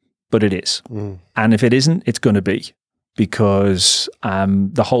that, but it is. And if it isn't, it's going to be, because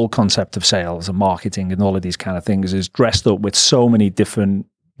the whole concept of sales and marketing and all of these kind of things is dressed up with so many different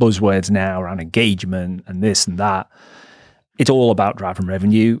buzzwords now around engagement and this and that. It's all about driving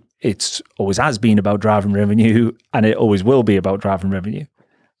revenue. It's always has been about driving revenue, and it always will be about driving revenue.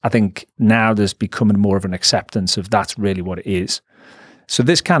 I think now there's becoming more of an acceptance of that's really what it is. So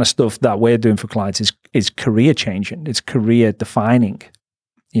this kind of stuff that we're doing for clients is career changing. It's career defining.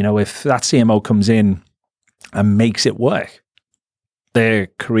 If that CMO comes in and makes it work, their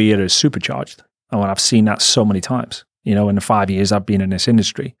career is supercharged. And I've seen that so many times, in the 5 years I've been in this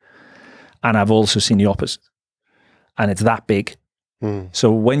industry. And I've also seen the opposite. And it's that big.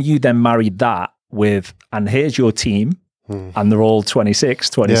 So when you then marry that with, and here's your team, and they're all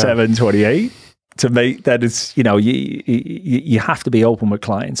 26, 27, 28, to make that, it's, you have to be open with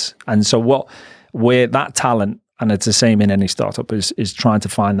clients. And so where that talent, and it's the same in any startup, is trying to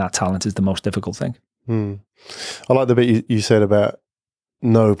find that talent is the most difficult thing. I like the bit you said about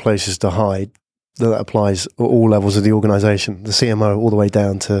no places to hide. That applies at all levels of the organization, the CMO all the way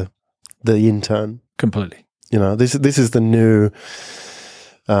down to the intern. Completely. This is the new,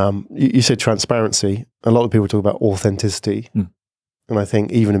 you said transparency. A lot of people talk about authenticity. And I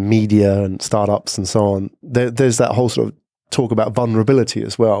think even in media and startups and so on, there's that whole sort of talk about vulnerability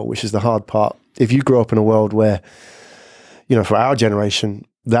as well, which is the hard part. If you grow up in a world where, for our generation,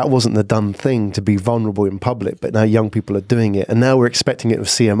 that wasn't the done thing to be vulnerable in public, but now young people are doing it. And now we're expecting it of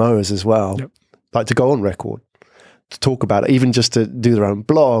CMOs as well, like to go on record, to talk about it, even just to do their own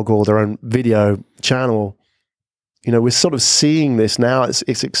blog or their own video channel. We're sort of seeing this now.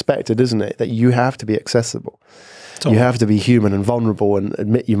 It's expected, isn't it? That you have to be accessible. Totally. You have to be human and vulnerable and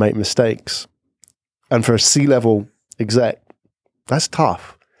admit you make mistakes. And for a C-level exec, that's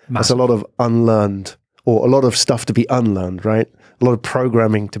tough. Massive. That's a lot of unlearned, or a lot of stuff to be unlearned, right? a lot of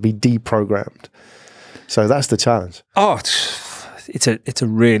programming to be deprogrammed. So that's the challenge. Oh, it's a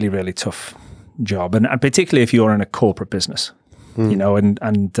really, really tough job, and particularly if you're in a corporate business, you know,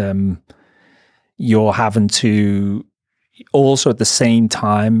 and you're having to also at the same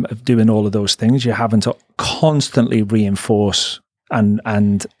time of doing all of those things, you're having to constantly reinforce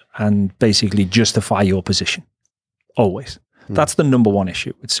and basically justify your position. Always. That's the number one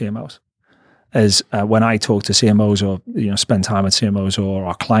issue with CMOs. Is when I talk to CMOs or spend time with CMOs or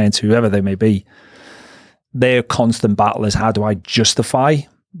our clients, whoever they may be, their constant battle is how do I justify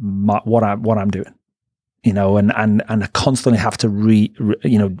what I'm doing, and I constantly have to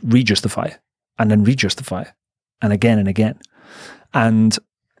re-justify it and then re-justify it and again. And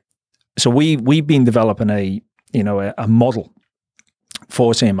so we've been developing a model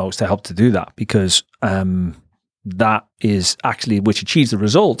for CMOs to help to do that, because that is actually which achieves the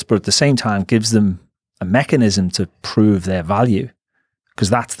results, but at the same time gives them a mechanism to prove their value, because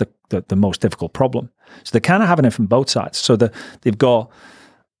that's the most difficult problem. So they're kind of having it from both sides. So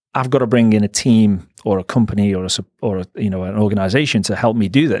I've got to bring in a team or a company or an organization to help me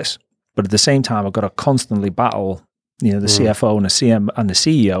do this, but at the same time I've got to constantly battle the CFO and the CM and the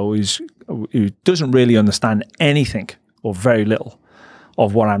CEO who doesn't really understand anything or very little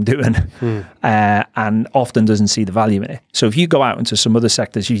of what I'm doing, and often doesn't see the value in it. So if you go out into some other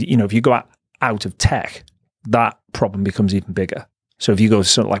sectors, if you go out of tech, that problem becomes even bigger. So if you go to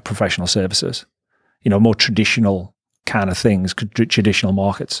sort of like professional services, more traditional kind of things, traditional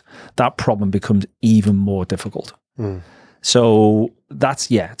markets, that problem becomes even more difficult. So that's,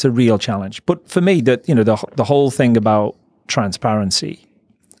 it's a real challenge. But for me, that the whole thing about transparency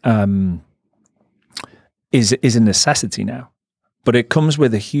is a necessity now. But it comes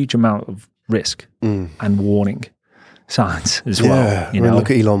with a huge amount of risk and warning signs as well. I mean, look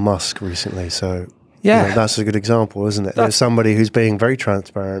at Elon Musk recently. So that's a good example, isn't it? There's somebody who's being very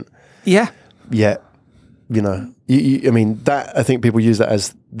transparent. Yeah. Yet, I mean, that I think people use that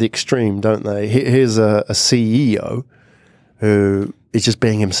as the extreme, don't they? Here's a CEO who is just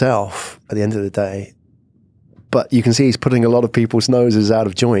being himself at the end of the day. But you can see he's putting a lot of people's noses out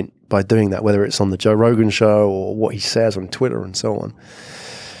of joint by doing that, whether it's on the Joe Rogan show or what he says on Twitter and so on.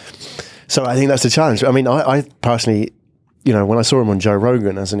 So I think that's the challenge. I mean, I personally, when I saw him on Joe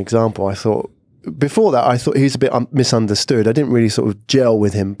Rogan as an example, I thought he was a bit misunderstood. I didn't really sort of gel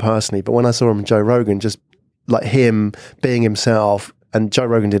with him personally, but when I saw him on Joe Rogan, just like him being himself, and Joe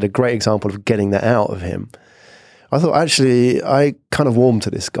Rogan did a great example of getting that out of him, I thought actually I kind of warmed to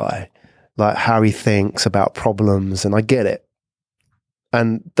this guy, like how he thinks about problems, and I get it.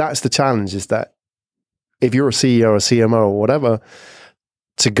 And that's the challenge, is that if you're a CEO or a CMO or whatever,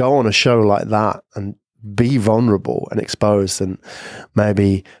 to go on a show like that and be vulnerable and exposed and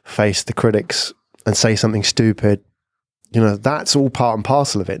maybe face the critics and say something stupid, that's all part and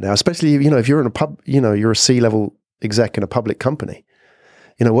parcel of it now, especially, if you're in a pub, you're a C-level exec in a public company,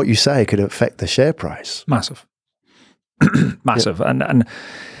 what you say could affect the share price. Massive. And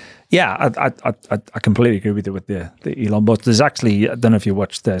I completely agree with you with the Elon. But there's actually, I don't know if you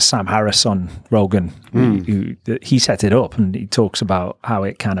watched Sam Harris on Rogan, who he set it up, and he talks about how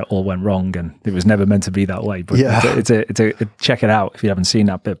it kind of all went wrong and it was never meant to be that way. But it's a check it out if you haven't seen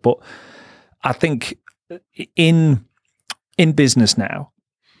that bit. But I think in business now,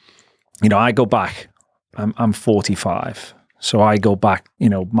 I go back. I'm 45, so I go back.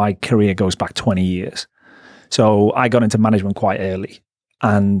 My career goes back 20 years. So I got into management quite early,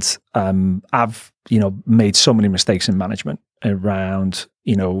 and I've made so many mistakes in management around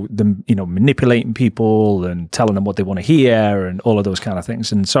manipulating people and telling them what they want to hear and all of those kind of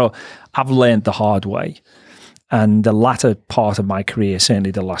things. And so I've learned the hard way. And the latter part of my career,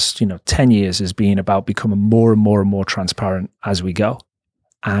 certainly the last 10 years, has been about becoming more and more and more transparent as we go.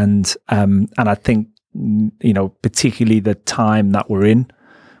 And I think particularly the time that we're in,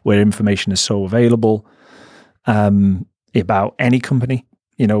 where information is so available. About any company,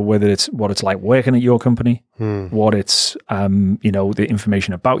 whether it's what it's like working at your company, what it's, the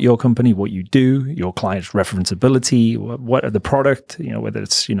information about your company, what you do, your client's referenceability, what are the product, whether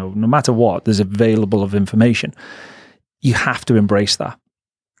it's, no matter what, there's available of information. You have to embrace that.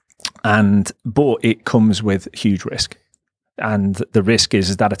 But it comes with huge risk. And the risk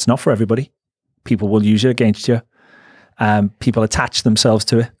is that it's not for everybody. People will use it against you. People attach themselves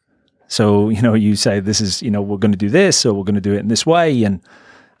to it. So, you say, this is, we're going to do this, or we're going to do it in this way, and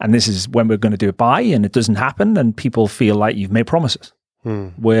this is when we're going to do it by, and it doesn't happen, and people feel like you've made promises.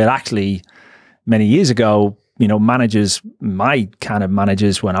 Where actually, many years ago, managers, my kind of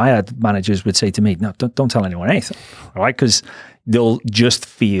managers, when I had managers, would say to me, no, don't tell anyone anything, all right? Because they'll just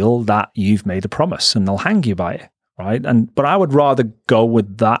feel that you've made a promise, and they'll hang you by it, right? But I would rather go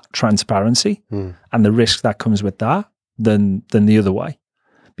with that transparency and the risk that comes with that than the other way,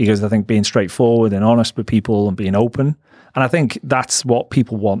 because I think being straightforward and honest with people and being open, and I think that's what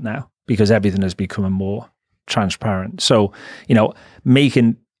people want now, because everything is becoming more transparent. So,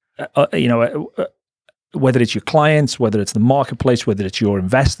 making, whether it's your clients, whether it's the marketplace, whether it's your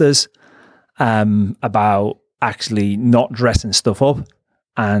investors, about actually not dressing stuff up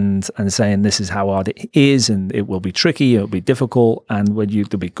and saying this is how hard it is, and it will be tricky, it'll be difficult, and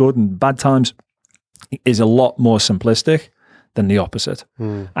there'll be good and bad times, is a lot more simplistic than the opposite.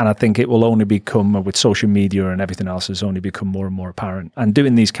 And I think it will only become, with social media and everything else, has only become more and more apparent. And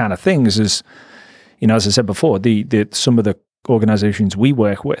doing these kind of things is, as I said before, some of the organizations we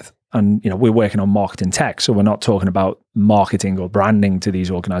work with, and we're working on marketing tech, so we're not talking about marketing or branding to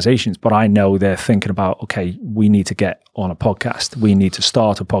these organizations, but I know they're thinking about, okay, we need to get on a podcast, we need to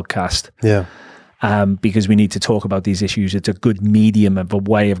start a podcast, because we need to talk about these issues. It's a good medium of a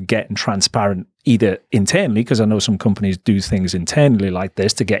way of getting transparent, either internally, because I know some companies do things internally like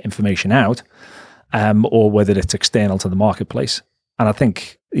this to get information out, or whether it's external to the marketplace. And I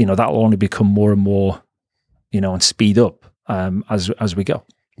think that will only become more and more, and speed up as we go.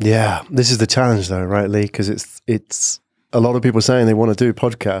 Yeah, this is the challenge though, right, Lee? Because it's a lot of people saying they want to do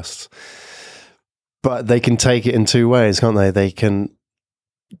podcasts, but they can take it in two ways, can't they? They can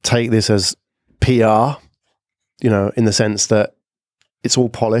take this as PR, in the sense that it's all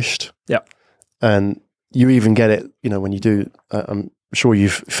polished. Yeah. And you even get it, when you do, I'm sure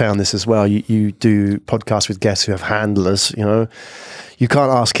you've found this as well. You do podcasts with guests who have handlers, you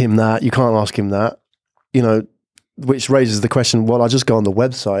can't ask him that, you can't ask him that, which raises the question, well, I'll just go on the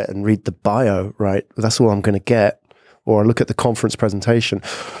website and read the bio, right? That's all I'm going to get. Or I look at the conference presentation.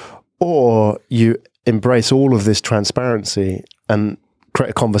 Or you embrace all of this transparency and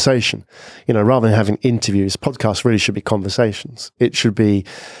create a conversation. Rather than having interviews, podcasts really should be conversations. It should be,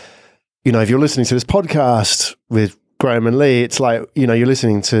 if you're listening to this podcast with Graham and Lee, it's like, you're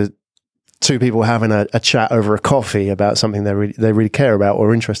listening to two people having a chat over a coffee about something they really care about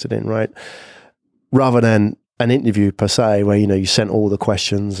or interested in, right? Rather than an interview per se, where, you sent all the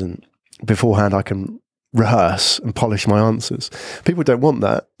questions and beforehand I can rehearse and polish my answers. People don't want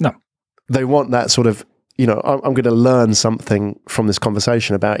that. No. They want that sort of, I'm going to learn something from this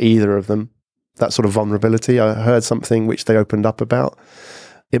conversation about either of them, that sort of vulnerability. I heard something which they opened up about.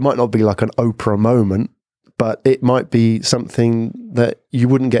 It might not be like an Oprah moment, but it might be something that you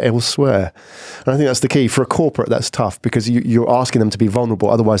wouldn't get elsewhere. And I think that's the key. For a corporate, that's tough, because you're asking them to be vulnerable.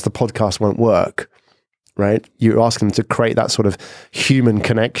 Otherwise, the podcast won't work, right? You're asking them to create that sort of human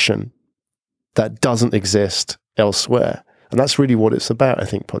connection that doesn't exist elsewhere. And that's really what it's about, I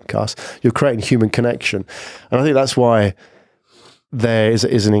think, podcasts. You're creating human connection. And I think that's why there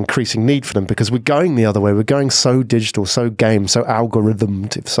is an increasing need for them, because we're going the other way. We're going so digital, so game, so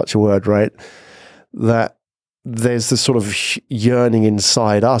algorithmed, if such a word, right? That there's this sort of yearning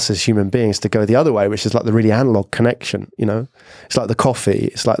inside us as human beings to go the other way, which is like the really analog connection, It's like the coffee.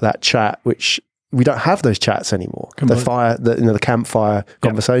 It's like that chat, which we don't have those chats anymore. The campfire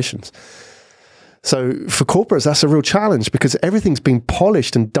conversations. So for corporates, that's a real challenge, because everything's been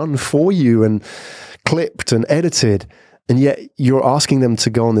polished and done for you and clipped and edited. And yet you're asking them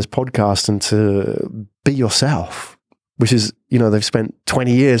to go on this podcast and to be yourself, which is, they've spent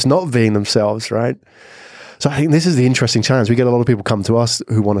 20 years not being themselves, right? So I think this is the interesting challenge. We get a lot of people come to us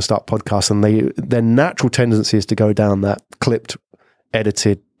who want to start podcasts, and their natural tendency is to go down that clipped,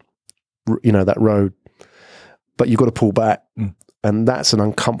 edited, that road. But you've got to pull back. And that's an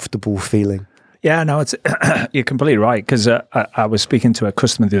uncomfortable feeling. Yeah, no, it's you're completely right, because I was speaking to a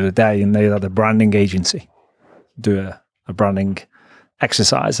customer the other day, and they had a branding agency do a branding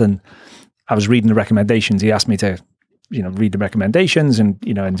exercise, and I was reading the recommendations. He asked me to, read the recommendations and,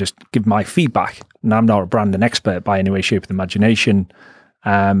 and just give my feedback. And I'm not a branding expert by any way, shape, or imagination.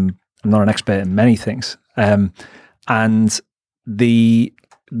 I'm not an expert in many things. And the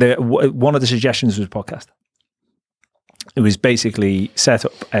one of the suggestions was podcast. It was basically set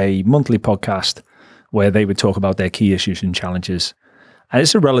up a monthly podcast where they would talk about their key issues and challenges. And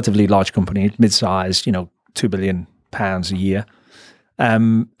it's a relatively large company, mid-sized, £2 billion a year.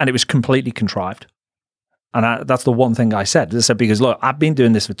 And it was completely contrived. And that's the one thing I said. I said, because look, I've been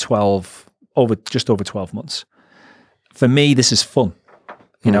doing this for just over 12 months. For me, this is fun.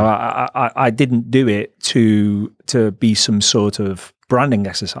 I didn't do it to be some sort of branding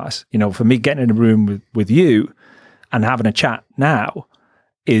exercise. For me, getting in a room with you and having a chat now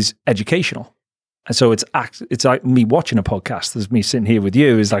is educational. And so it's like me watching a podcast. There's me sitting here with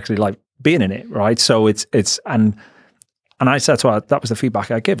you is actually like being in it, right? So it's and And I said to her, that was the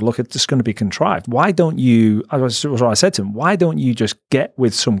feedback I gave. Look, it's just going to be contrived. Why don't you, was what I said to him, why don't you just get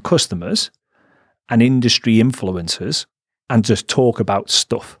with some customers and industry influencers and just talk about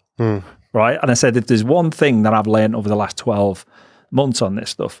stuff, right? And I said, if there's one thing that I've learned over the last 12 months on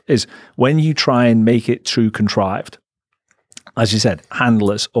this stuff is when you try and make it too contrived, as you said,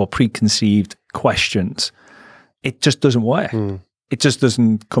 handlers or preconceived questions, it just doesn't work. It just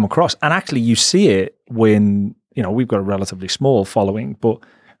doesn't come across. And actually you see it when, we've got a relatively small following, but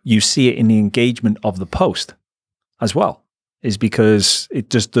you see it in the engagement of the post as well, is because it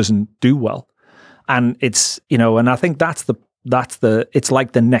just doesn't do well. And it's, and I think that's it's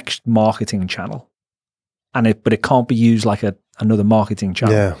like the next marketing channel. But it can't be used like another marketing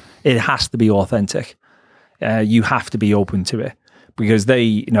channel. Yeah. It has to be authentic. You have to be open to it. Because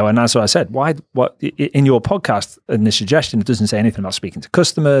they, and as I said, what in your podcast and the suggestion, it doesn't say anything about speaking to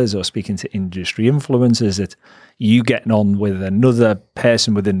customers or speaking to industry influencers. It's you getting on with another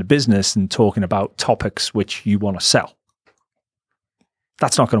person within the business and talking about topics which you want to sell.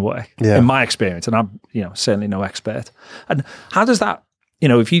 That's not going to work, in my experience, and I'm, certainly no expert. And how does that,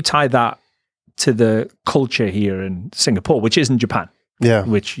 if you tie that to the culture here in Singapore, which isn't Japan,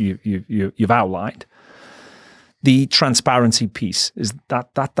 which you've outlined. The transparency piece is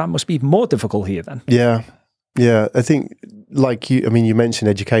that must be more difficult here then. Yeah. I think you mentioned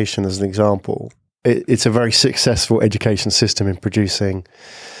education as an example. It's a very successful education system in producing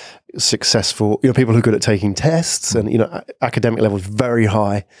successful, people who are good at taking tests and, academic level is very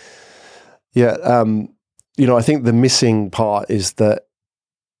high. I think the missing part is that,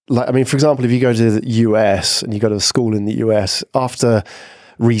 for example, if you go to the US and you go to a school in the US, after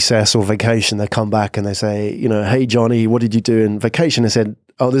recess or vacation, they come back and they say, hey, Johnny, what did you do in vacation? I said,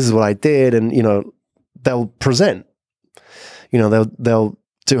 oh, this is what I did. And, they'll present, they'll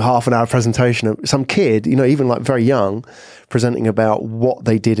do half an hour presentation of some kid, even like very young, presenting about what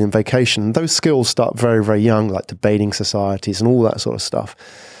they did in vacation. Those skills start very, very young, like debating societies and all that sort of stuff.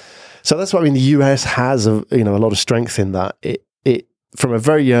 So that's why the US has a lot of strength in that. It from a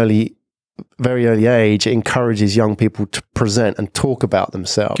very early age, it encourages young people to present and talk about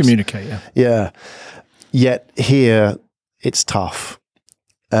themselves. Communicate, Yeah. Yet here, it's tough.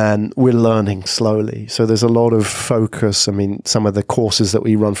 And we're learning slowly. So there's a lot of focus. Some of the courses that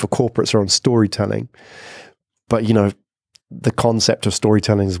we run for corporates are on storytelling. But, the concept of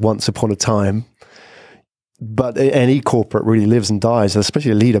storytelling is once upon a time. But any corporate really lives and dies,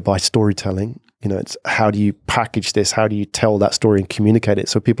 especially a leader, by storytelling. It's how do you package this? How do you tell that story and communicate it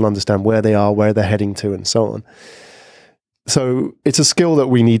so people understand where they are, where they're heading to, and so on. So it's a skill that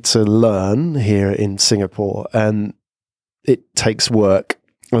we need to learn here in Singapore, and it takes work.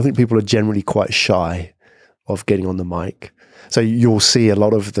 I think people are generally quite shy of getting on the mic. So you'll see a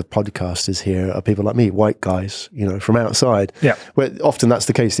lot of the podcasters here are people like me, white guys, from outside. Yeah. Where often that's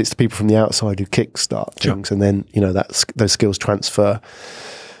the case. It's the people from the outside who kickstart things, and then those skills transfer.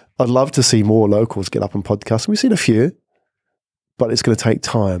 I'd love to see more locals get up on podcasts. We've seen a few, but it's going to take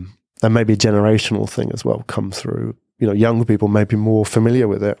time, and maybe a generational thing as well come through. Younger people may be more familiar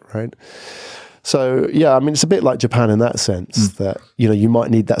with it, right? So, it's a bit like Japan in that sense that, you might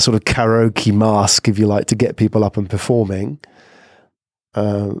need that sort of karaoke mask, if you like, to get people up and performing.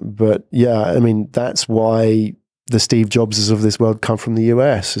 But that's why the Steve Jobses of this world come from the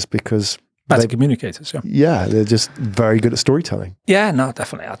US, is because as communicators, they're just very good at storytelling. Yeah, no,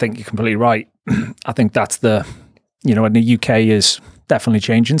 definitely. I think you're completely right. I think that's and the UK is definitely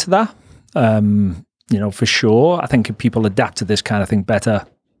changing to that, for sure. I think people adapt to this kind of thing better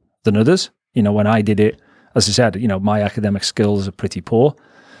than others. When I did it, as I said, my academic skills are pretty poor.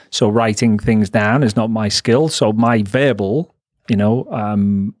 So writing things down is not my skill. So my verbal,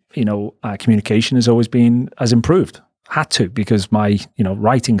 communication has improved. Had to, because my,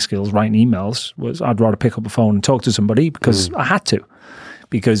 writing skills, writing emails I'd rather pick up a phone and talk to somebody because I had to,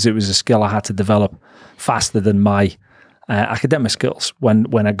 because it was a skill I had to develop faster than my academic skills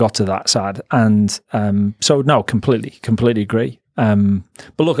when I got to that side. And so no, completely agree. But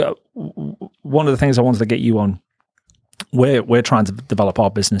look, one of the things I wanted to get you on, we're trying to develop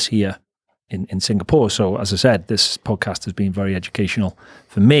our business here in Singapore. So as I said, this podcast has been very educational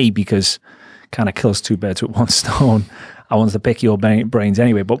for me because kind of kills two birds with one stone. I wanted to pick your brains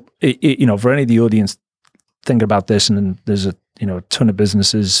anyway, but for any of the audience thinking about this, and there's a ton of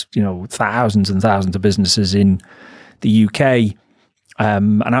businesses, thousands and thousands of businesses in the UK.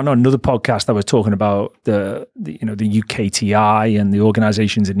 And I know another podcast that was talking about the UKTI and the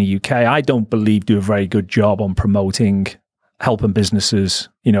organizations in the UK. I don't believe do a very good job on promoting, helping businesses,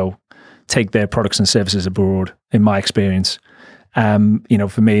 take their products and services abroad, in my experience. For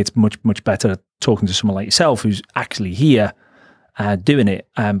me, it's much better talking to someone like yourself who's actually here doing it.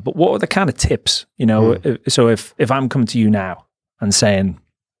 But what are the kind of tips? So if I'm coming to you now and saying,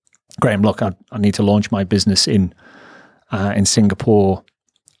 Graham, look, I need to launch my business in Singapore,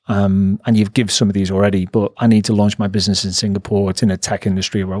 and you've given some of these already, but I need to launch my business in Singapore. It's in a tech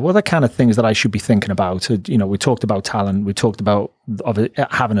industry. What are the kind of things that I should be thinking about? We talked about talent. We talked about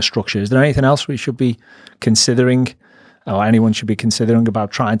having a structure. Is there anything else we should be considering, or anyone should be considering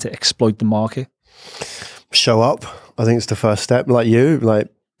about trying to exploit the market? Show up. I think it's the first step. Like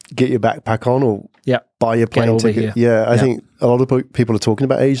get your backpack on or buy your plane ticket. Yeah, I think a lot of people are talking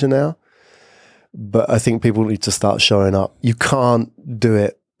about Asia now, but I think people need to start showing up. You can't do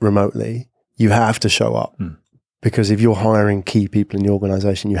it remotely. You have to show up because if you're hiring key people in the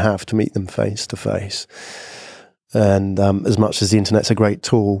organization, you have to meet them face to face. And as much as the internet's a great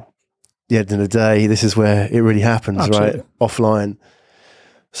tool, at the end of the day, this is where it really happens, right? Offline.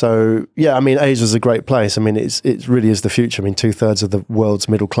 So, yeah, I mean, Asia's a great place. I mean, it really is the future. I mean, 2/3 of the world's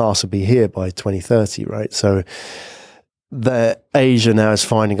middle class will be here by 2030, right? So Asia now is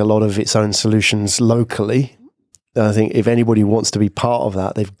finding a lot of its own solutions locally. And I think if anybody wants to be part of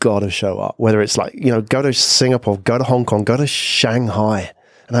that, they've got to show up. Whether it's like, go to Singapore, go to Hong Kong, go to Shanghai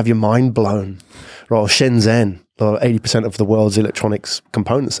and have your mind blown. Or Shenzhen. 80% of the world's electronics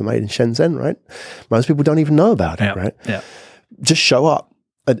components are made in Shenzhen, right? Most people don't even know about it, right? Yeah. Just show up.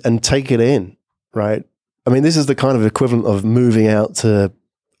 And take it in, right? I mean, this is the kind of equivalent of moving out to,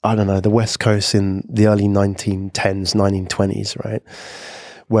 I don't know, the West Coast in the early 1910s, 1920s, right?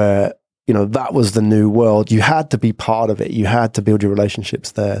 Where, that was the new world. You had to be part of it. You had to build your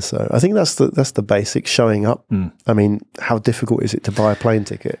relationships there. So I think that's the basic, showing up. I mean, how difficult is it to buy a plane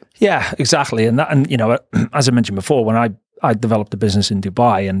ticket? Yeah, exactly. And as I mentioned before, when I developed a business in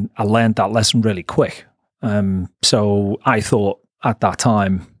Dubai, and I learned that lesson really quick. So I thought, at that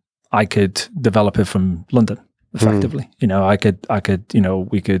time, I could develop it from London effectively. We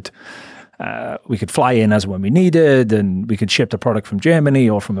could fly in as when we needed, and we could ship the product from Germany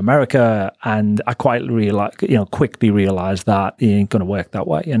or from America. And I quickly realized that it ain't going to work that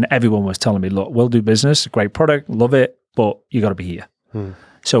way. And everyone was telling me, look, we'll do business, great product, love it, but you got to be here.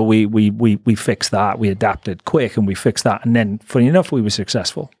 So we fixed that. We adapted quick, and we fixed that. And then, funny enough, we were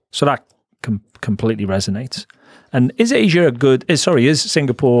successful. So that completely resonates. And is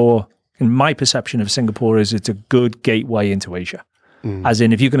Singapore, in my perception of Singapore, it's a good gateway into Asia. As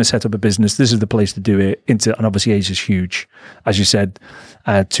in, if you're going to set up a business, this is the place to do it. And obviously Asia's huge. As you said,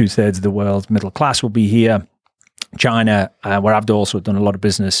 2/3 of the world's middle class will be here. China, where I've also done a lot of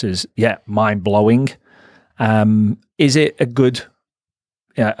business, is, mind-blowing. Is it a good,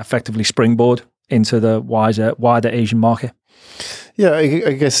 effectively springboard into the wider Asian market? Yeah,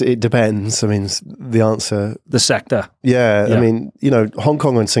 I guess it depends. I mean, the answer... The sector. Yeah, I mean, Hong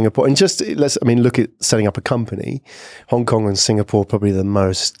Kong and Singapore, and look at setting up a company. Hong Kong and Singapore are probably the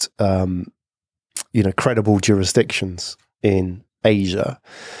most, credible jurisdictions in Asia.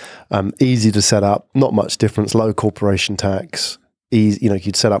 Easy to set up, not much difference, low corporation tax. Easy,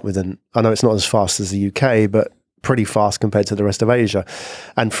 you'd set up I know it's not as fast as the UK, but pretty fast compared to the rest of Asia.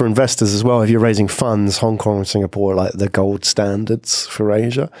 And for investors as well, if you're raising funds, Hong Kong and Singapore are like the gold standards for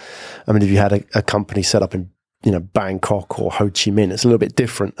Asia. I mean, if you had a company set up in, Bangkok or Ho Chi Minh, it's a little bit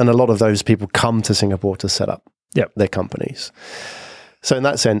different. And a lot of those people come to Singapore to set up their companies. So in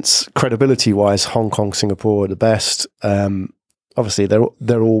that sense, credibility-wise, Hong Kong, Singapore are the best. Obviously,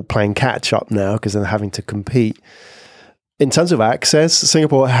 they're all playing catch-up now because they're having to compete. In terms of access,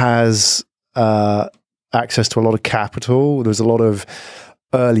 Singapore has... access to a lot of capital. There's a lot of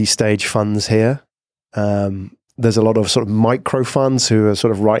early stage funds here. There's a lot of sort of micro funds who are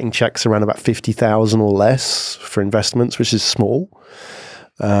sort of writing checks around about 50,000 or less for investments, which is small.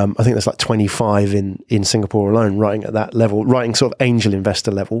 I think there's like 25 in Singapore alone writing at that level, writing sort of angel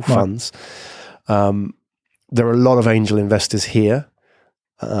investor level funds. There are a lot of angel investors here.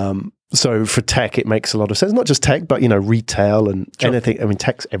 So for tech, it makes a lot of sense. Not just tech, but retail and anything. I mean,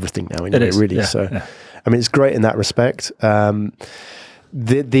 tech's everything now, really. Yeah, I mean, it's great in that respect.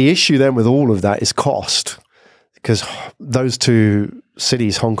 The issue then with all of that is cost, because those two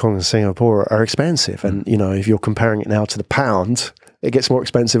cities, Hong Kong and Singapore, are expensive. And if you're comparing it now to the pound, it gets more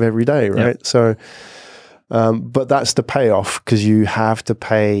expensive every day, right? Yeah. So, but that's the payoff, because you have to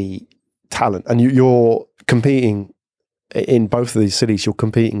pay talent, and you're competing. In both of these cities, you're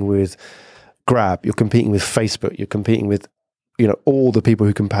competing with Grab, you're competing with Facebook, you're competing with, all the people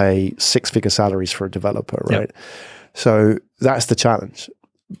who can pay 6-figure salaries for a developer, right? Yep. So that's the challenge.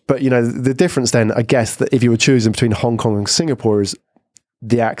 But, the difference then, I guess, that if you were choosing between Hong Kong and Singapore is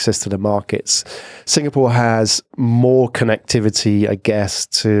the access to the markets. Singapore has more connectivity, I guess,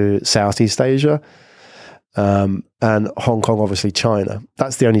 to Southeast Asia, and Hong Kong, obviously China.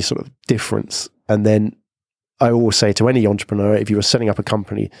 That's the only sort of difference. And then I always say to any entrepreneur, if you were setting up a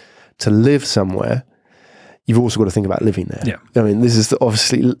company to live somewhere, you've also got to think about living there. Yeah. I mean, this is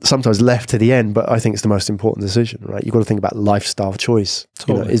obviously sometimes left to the end, but I think it's the most important decision, right? You've got to think about lifestyle choice.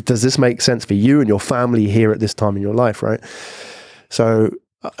 Totally. Does this make sense for you and your family here at this time in your life, right? So,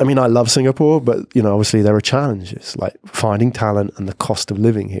 I mean, I love Singapore, but, obviously there are challenges, like finding talent, and the cost of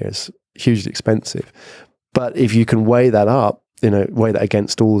living here is hugely expensive. But if you can weigh that up, weigh that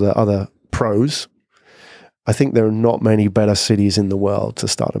against all the other pros, I think there are not many better cities in the world to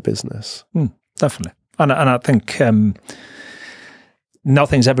start a business. Definitely. And I think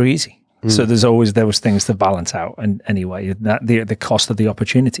nothing's ever easy. So there was things to balance out, and anyway, that the cost of the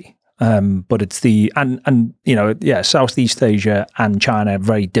opportunity. But it's Southeast Asia and China are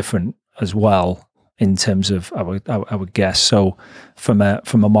very different as well in terms of I would guess. So from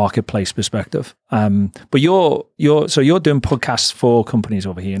a marketplace perspective, but you're doing podcasts for companies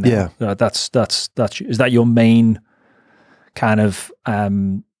over here now. Yeah, that's is that your main kind of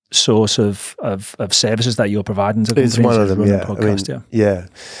source of services that you're providing to companies? It's one of them. Yeah, podcast, yeah.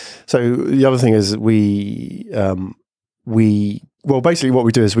 So the other thing is basically what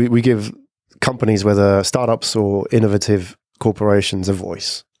we do is we give companies, whether startups or innovative corporations, a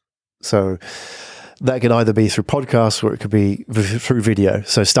voice. So that could either be through podcasts or it could be through video.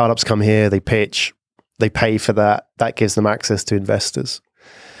 So startups come here, they pitch, they pay for that. That gives them access to investors.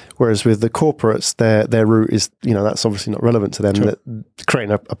 Whereas with the corporates, their route is, that's obviously not relevant to them. Sure.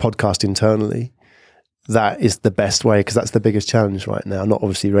 Creating a podcast internally, that is the best way, because that's the biggest challenge right now. Not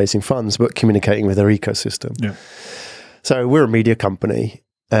obviously raising funds, but communicating with their ecosystem. Yeah. So we're a media company,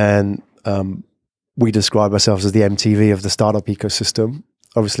 and we describe ourselves as the MTV of the startup ecosystem.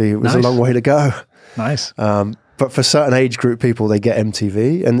 Obviously, it was a long way to go. Nice. But for certain age group people, they get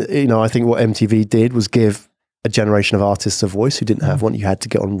MTV. And, I think what MTV did was give a generation of artists a voice who didn't have one. You had to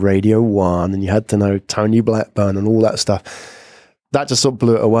get on Radio 1 and you had to know Tony Blackburn and all that stuff. That just sort of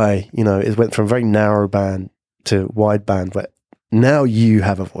blew it away. It went from very narrow band to wide band, but now you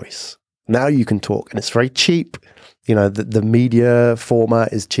have a voice. Now you can talk, and it's very cheap. The media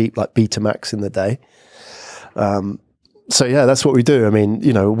format is cheap, like Betamax in the day. So yeah, that's what we do. I mean,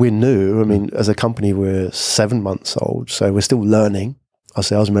 we're new. I mean, as a company, we're 7 months old, so we're still learning. Our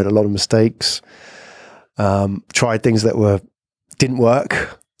sales made a lot of mistakes. Tried things that didn't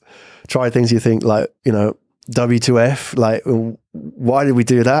work. Tried things you think like, W2F, like, why did we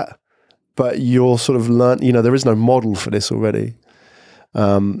do that? But you'll sort of learn, there is no model for this already.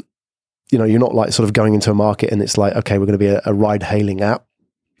 You're not like sort of going into a market and it's like, okay, we're going to be a ride hailing app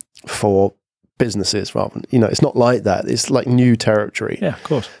for businesses rather than, it's not like that. It's like new territory. Yeah, of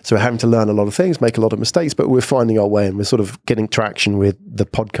course. So we're having to learn a lot of things, make a lot of mistakes, but we're finding our way, and we're sort of getting traction with the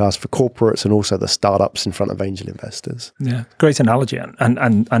podcast for corporates and also the startups in front of angel investors. Yeah, great analogy,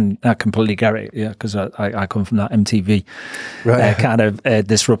 and I completely get it. Yeah, because I come from that MTV kind of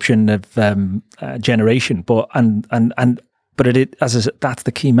disruption of generation, but that's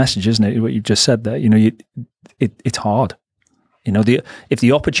the key message, isn't it? What you just said there. It's hard. If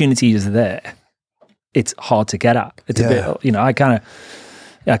the opportunity is there, it's hard to get at. It's a bit, I kind of,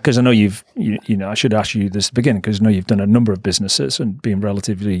 because I know I should ask you this at the beginning, because I know you've done a number of businesses and been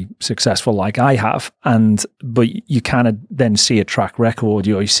relatively successful like I have. But you kind of then see a track record,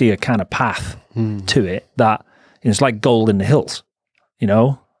 you see a kind of path to it that it's like gold in the hills.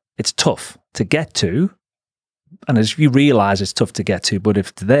 It's tough to get to. And as you realize it's tough to get to, but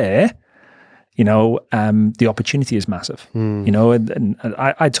if it's there, the opportunity is massive. And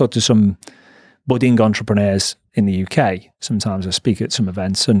I talk to some budding entrepreneurs in the UK. Sometimes I speak at some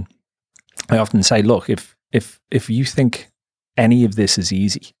events, and I often say, look, if you think any of this is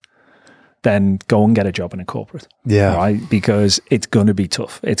easy, then go and get a job in a corporate. Yeah. Right? Because it's going to be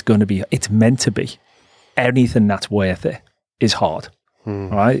tough. It's meant to be. Anything that's worth it is hard.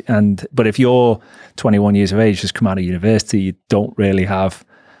 Right? But if you're 21 years of age, just come out of university, you don't really have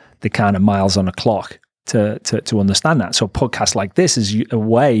the kind of miles on a clock to understand that. So podcasts like this is a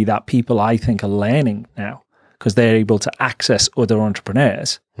way that people, I think, are learning now, because they're able to access other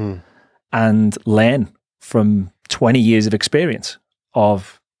entrepreneurs and learn from 20 years of experience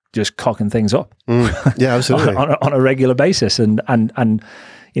of just cocking things up. Yeah, absolutely. on a regular basis. And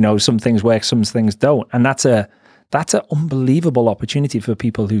some things work, some things don't. And that's an unbelievable opportunity for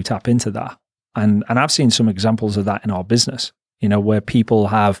people who tap into that. And I've seen some examples of that in our business, where people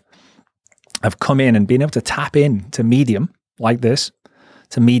have come in and been able to tap in to medium like this,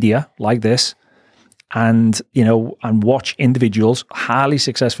 to media like this, and and watch individuals, highly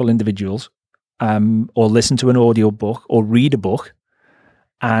successful individuals, or listen to an audio book or read a book,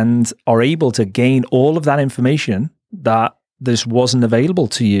 and are able to gain all of that information that this wasn't available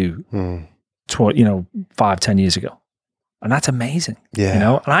to you 5-10 years ago. And that's amazing.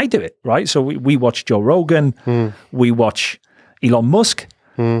 Yeah. And I do it, right? So we watch Joe Rogan, we watch Elon Musk,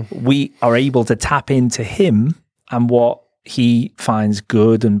 we are able to tap into him and what he finds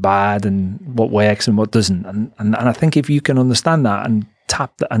good and bad and what works and what doesn't. And I think if you can understand that and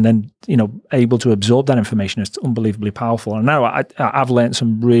tap that and then, able to absorb that information, it's unbelievably powerful. And now I've learned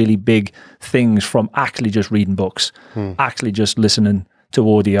some really big things from actually just reading books, actually just listening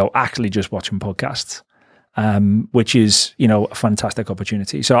to audio, actually just watching podcasts, which is, a fantastic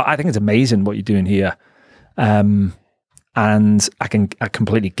opportunity. So I think it's amazing what you're doing here. And I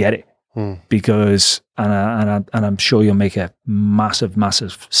completely get it. Because and I'm sure you'll make a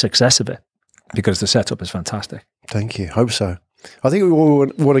massive success of it because the setup is fantastic. Thank you. Hope so. I think we all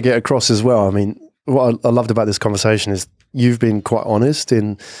want to get across as well. I mean, what I loved about this conversation is you've been quite honest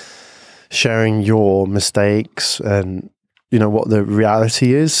in sharing your mistakes and what the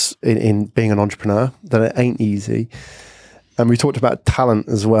reality is in being an entrepreneur, that it ain't easy. And we talked about talent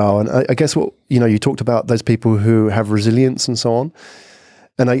as well. And I guess what you talked about those people who have resilience and so on.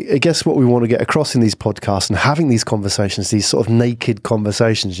 And I guess what we want to get across in these podcasts and having these conversations, these sort of naked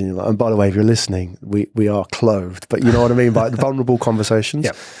conversations, and by the way, if you're listening, we are clothed, but you know what I mean by vulnerable conversations.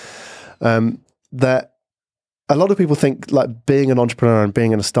 Yep. That a lot of people think like being an entrepreneur and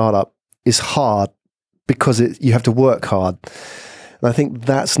being in a startup is hard because you have to work hard. And I think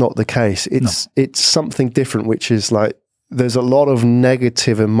that's not the case. It's something different, which is like there's a lot of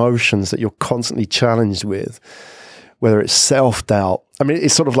negative emotions that you're constantly challenged with. Whether it's self-doubt. I mean,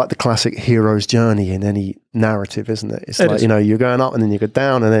 it's sort of like the classic hero's journey in any narrative, isn't it? It's like, you're going up and then you go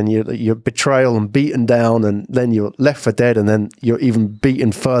down and then you're betrayal and beaten down and then you're left for dead and then you're even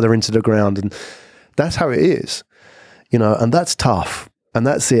beaten further into the ground. And that's how it is, and that's tough. And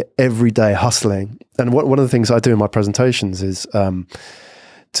that's it every day hustling. And one of the things I do in my presentations is to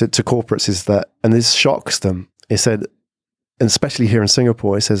corporates is that, and this shocks them, it said, and especially here in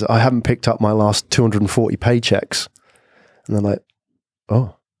Singapore, it says, I haven't picked up my last 240 paychecks. And they're like,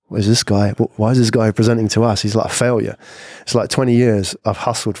 oh, where's this guy? Why is this guy presenting to us? He's like a failure. It's like 20 years I've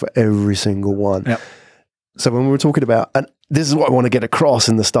hustled for every single one. Yep. So when we were talking about, and this is what I want to get across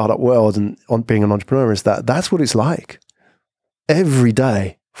in the startup world and on being an entrepreneur, is that's what it's like every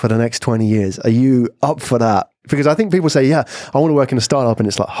day for the next 20 years. Are you up for that? Because I think people say, yeah, I want to work in a startup and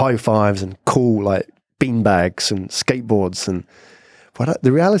it's like high fives and cool, like beanbags and skateboards. But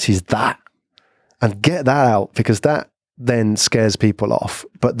the reality is that, and get that out because that then scares people off.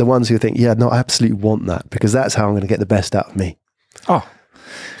 But the ones who think, yeah, no, I absolutely want that because that's how I'm going to get the best out of me. Oh,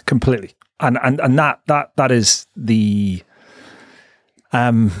 completely. And that is the,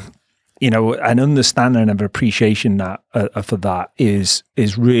 an understanding of appreciation that for that is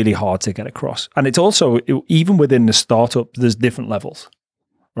really hard to get across. And it's also, even within the startup, there's different levels,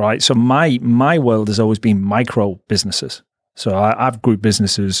 right? So my world has always been micro businesses. So I've grew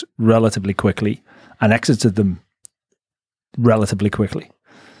businesses relatively quickly and exited them relatively quickly.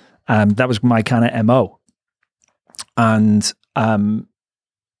 That was my kind of MO. And,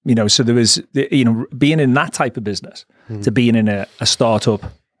 so there was, being in that type of business to being in a startup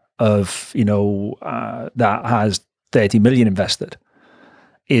of, that has 30 million invested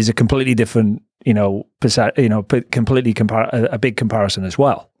is a completely different, completely a big comparison as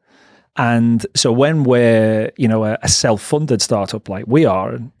well. And so when we're, a self-funded startup like we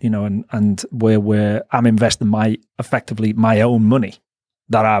are, and where I'm investing effectively my own money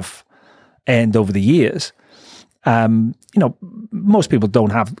that I've earned over the years, most people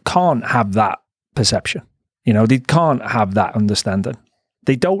can't have that perception. They can't have that understanding.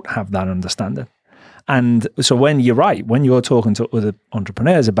 They don't have that understanding. And so when you're talking to other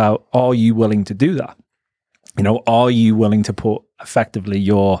entrepreneurs about, are you willing to do that? Are you willing to put effectively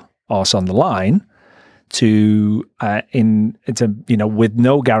your arse on the line with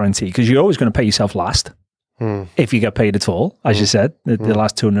no guarantee, because you're always going to pay yourself last if you get paid at all, as you said, the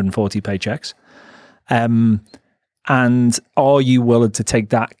last 240 paychecks. And are you willing to take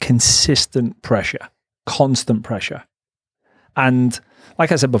that constant pressure, constant pressure? And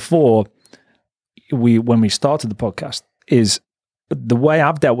like I said before, when we started the podcast, is the way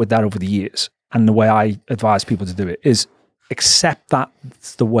I've dealt with that over the years and the way I advise people to do it is accept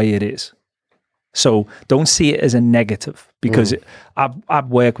that's the way it is. So don't see it as a negative, because I've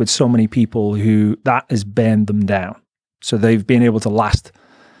worked with so many people who that has burned them down. So they've been able to last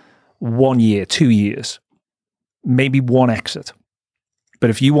 1 year, 2 years, maybe one exit. But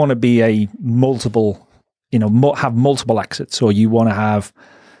if you want to be a multiple, have multiple exits, or you want to have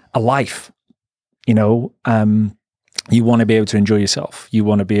a life, you want to be able to enjoy yourself. You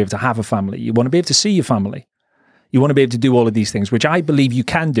want to be able to have a family. You want to be able to see your family. You want to be able to do all of these things, which I believe you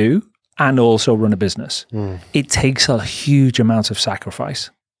can do, and also run a business. It takes a huge amount of sacrifice.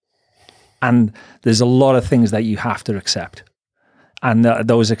 And there's a lot of things that you have to accept. And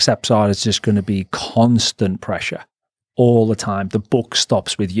those accepts are, it's just going to be constant pressure all the time. The buck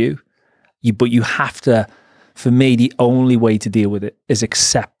stops with you. But you have to, for me, the only way to deal with it is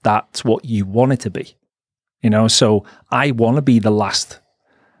accept that's what you want it to be. So I want to be the last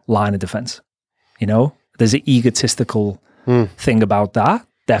line of defense. There's an egotistical thing about that,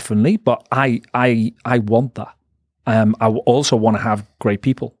 definitely. But I want that. I also want to have great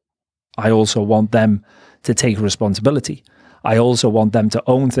people. I also want them to take responsibility. I also want them to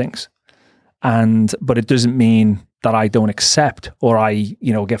own things. But it doesn't mean that I don't accept, or I,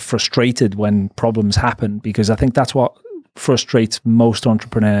 get frustrated when problems happen, because I think that's what frustrates most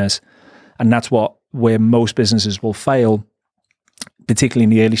entrepreneurs. And that's where most businesses will fail, particularly in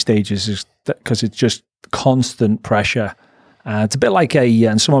the early stages, is because it's just constant pressure. It's a bit like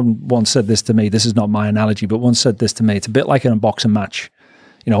and someone once said this to me, this is not my analogy, but once said this to me, it's a bit like in a boxing match.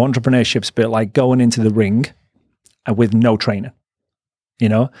 Entrepreneurship's a bit like going into the ring with no training.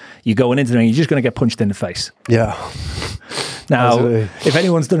 You're going into the ring, you're just going to get punched in the face. Yeah. Now, Absolutely. if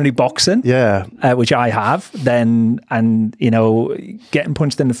anyone's done any boxing, which I have, then, getting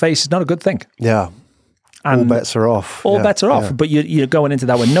punched in the face is not a good thing. Yeah. And all bets are off. All bets are off. But you're going into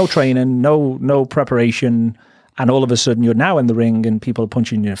that with no training, no preparation, and all of a sudden you're now in the ring and people are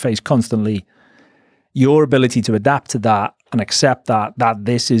punching you in the face constantly. Your ability to adapt to that and accept that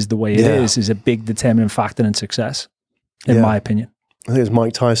this is the way it is a big determining factor in success, in my opinion. I think it was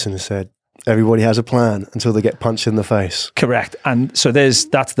Mike Tyson who said, everybody has a plan until they get punched in the face. Correct. And so that's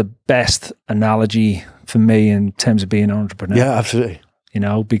the best analogy for me in terms of being an entrepreneur. Yeah, absolutely.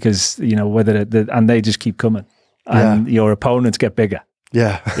 Because, and they just keep coming and your opponents get bigger.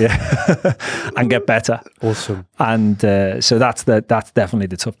 Yeah. And get better. Awesome. And so that's definitely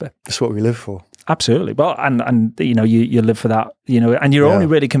the tough bit. That's what we live for. Absolutely. Well, and you live for that, and you're only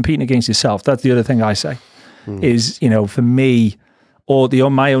really competing against yourself. That's the other thing I say is, for me,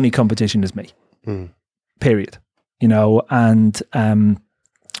 my only competition is me, period. And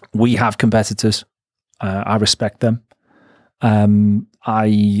we have competitors. I respect them. But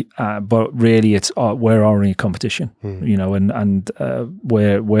really it's, we're our only competition, where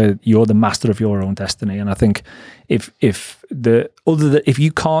you're the master of your own destiny. And I think if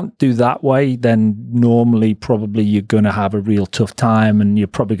you can't do that way, then normally probably you're going to have a real tough time, and you're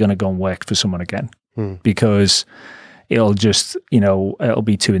probably going to go and work for someone again, because it'll just, it'll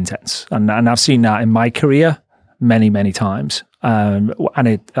be too intense. And I've seen that in my career many, many times. And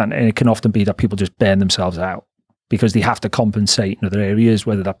it can often be that people just burn themselves out because they have to compensate in other areas,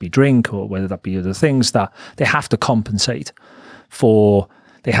 whether that be drink or whether that be other things that they have to compensate for.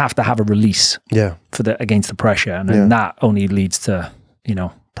 They have to have a release against the pressure. And then that only leads to,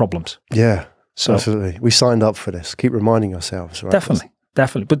 problems. Yeah, so, absolutely. We signed up for this. Keep reminding ourselves, right?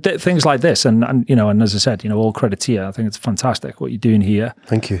 Definitely. But things like this, and as I said, all credit to you. I think it's fantastic what you're doing here.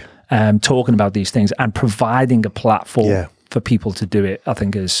 Thank you. Talking about these things and providing a platform for people to do it, I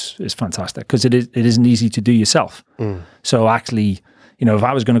think is fantastic, because it isn't easy to do yourself. So actually, if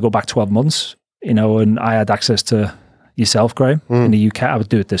I was going to go back 12 months, and I had access to yourself, Graham, in the UK, I would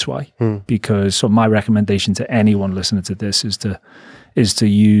do it this way. Because so my recommendation to anyone listening to this is to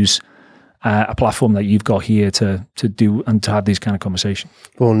use a platform that you've got here to do and to have these kind of conversations.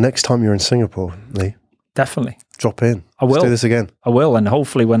 Well, next time you're in Singapore, Lee, definitely drop in. I will. Let's do this again. I will, and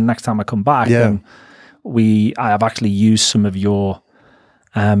hopefully when next time I come back, I have actually used some of your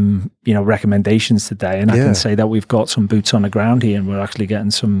recommendations today, and I can say that we've got some boots on the ground here, and we're actually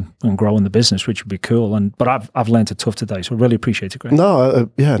getting some and growing the business, which would be cool. But I've learned a tough today, so I really appreciate it, Graham. No,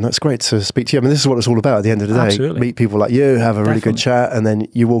 that's great to speak to you. I mean, this is what it's all about at the end of the day. Absolutely. Meet people like you, have a really good chat, and then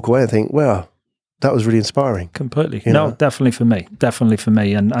you walk away and think, well, that was really inspiring. Completely. Definitely for me.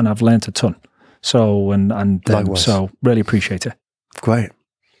 And I've learned a ton. So, so really appreciate it. Great.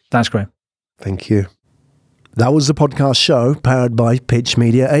 Thanks, Graham. Thank you. That was the podcast show powered by Pitch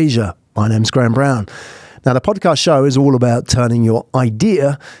Media Asia. My name's Graham Brown. Now, the podcast show is all about turning your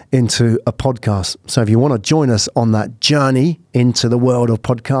idea into a podcast. So if you want to join us on that journey into the world of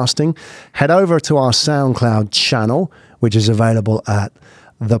podcasting, head over to our SoundCloud channel, which is available at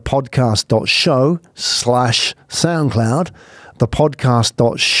thepodcast.show/SoundCloud,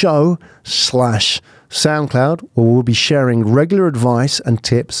 thepodcast.show/SoundCloud, where we'll be sharing regular advice and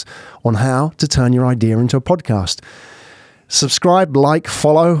tips on how to turn your idea into a podcast. Subscribe, like,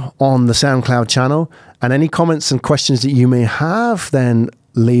 follow on the SoundCloud channel, and any comments and questions that you may have, then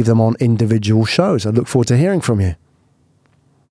leave them on individual shows. I look forward to hearing from you.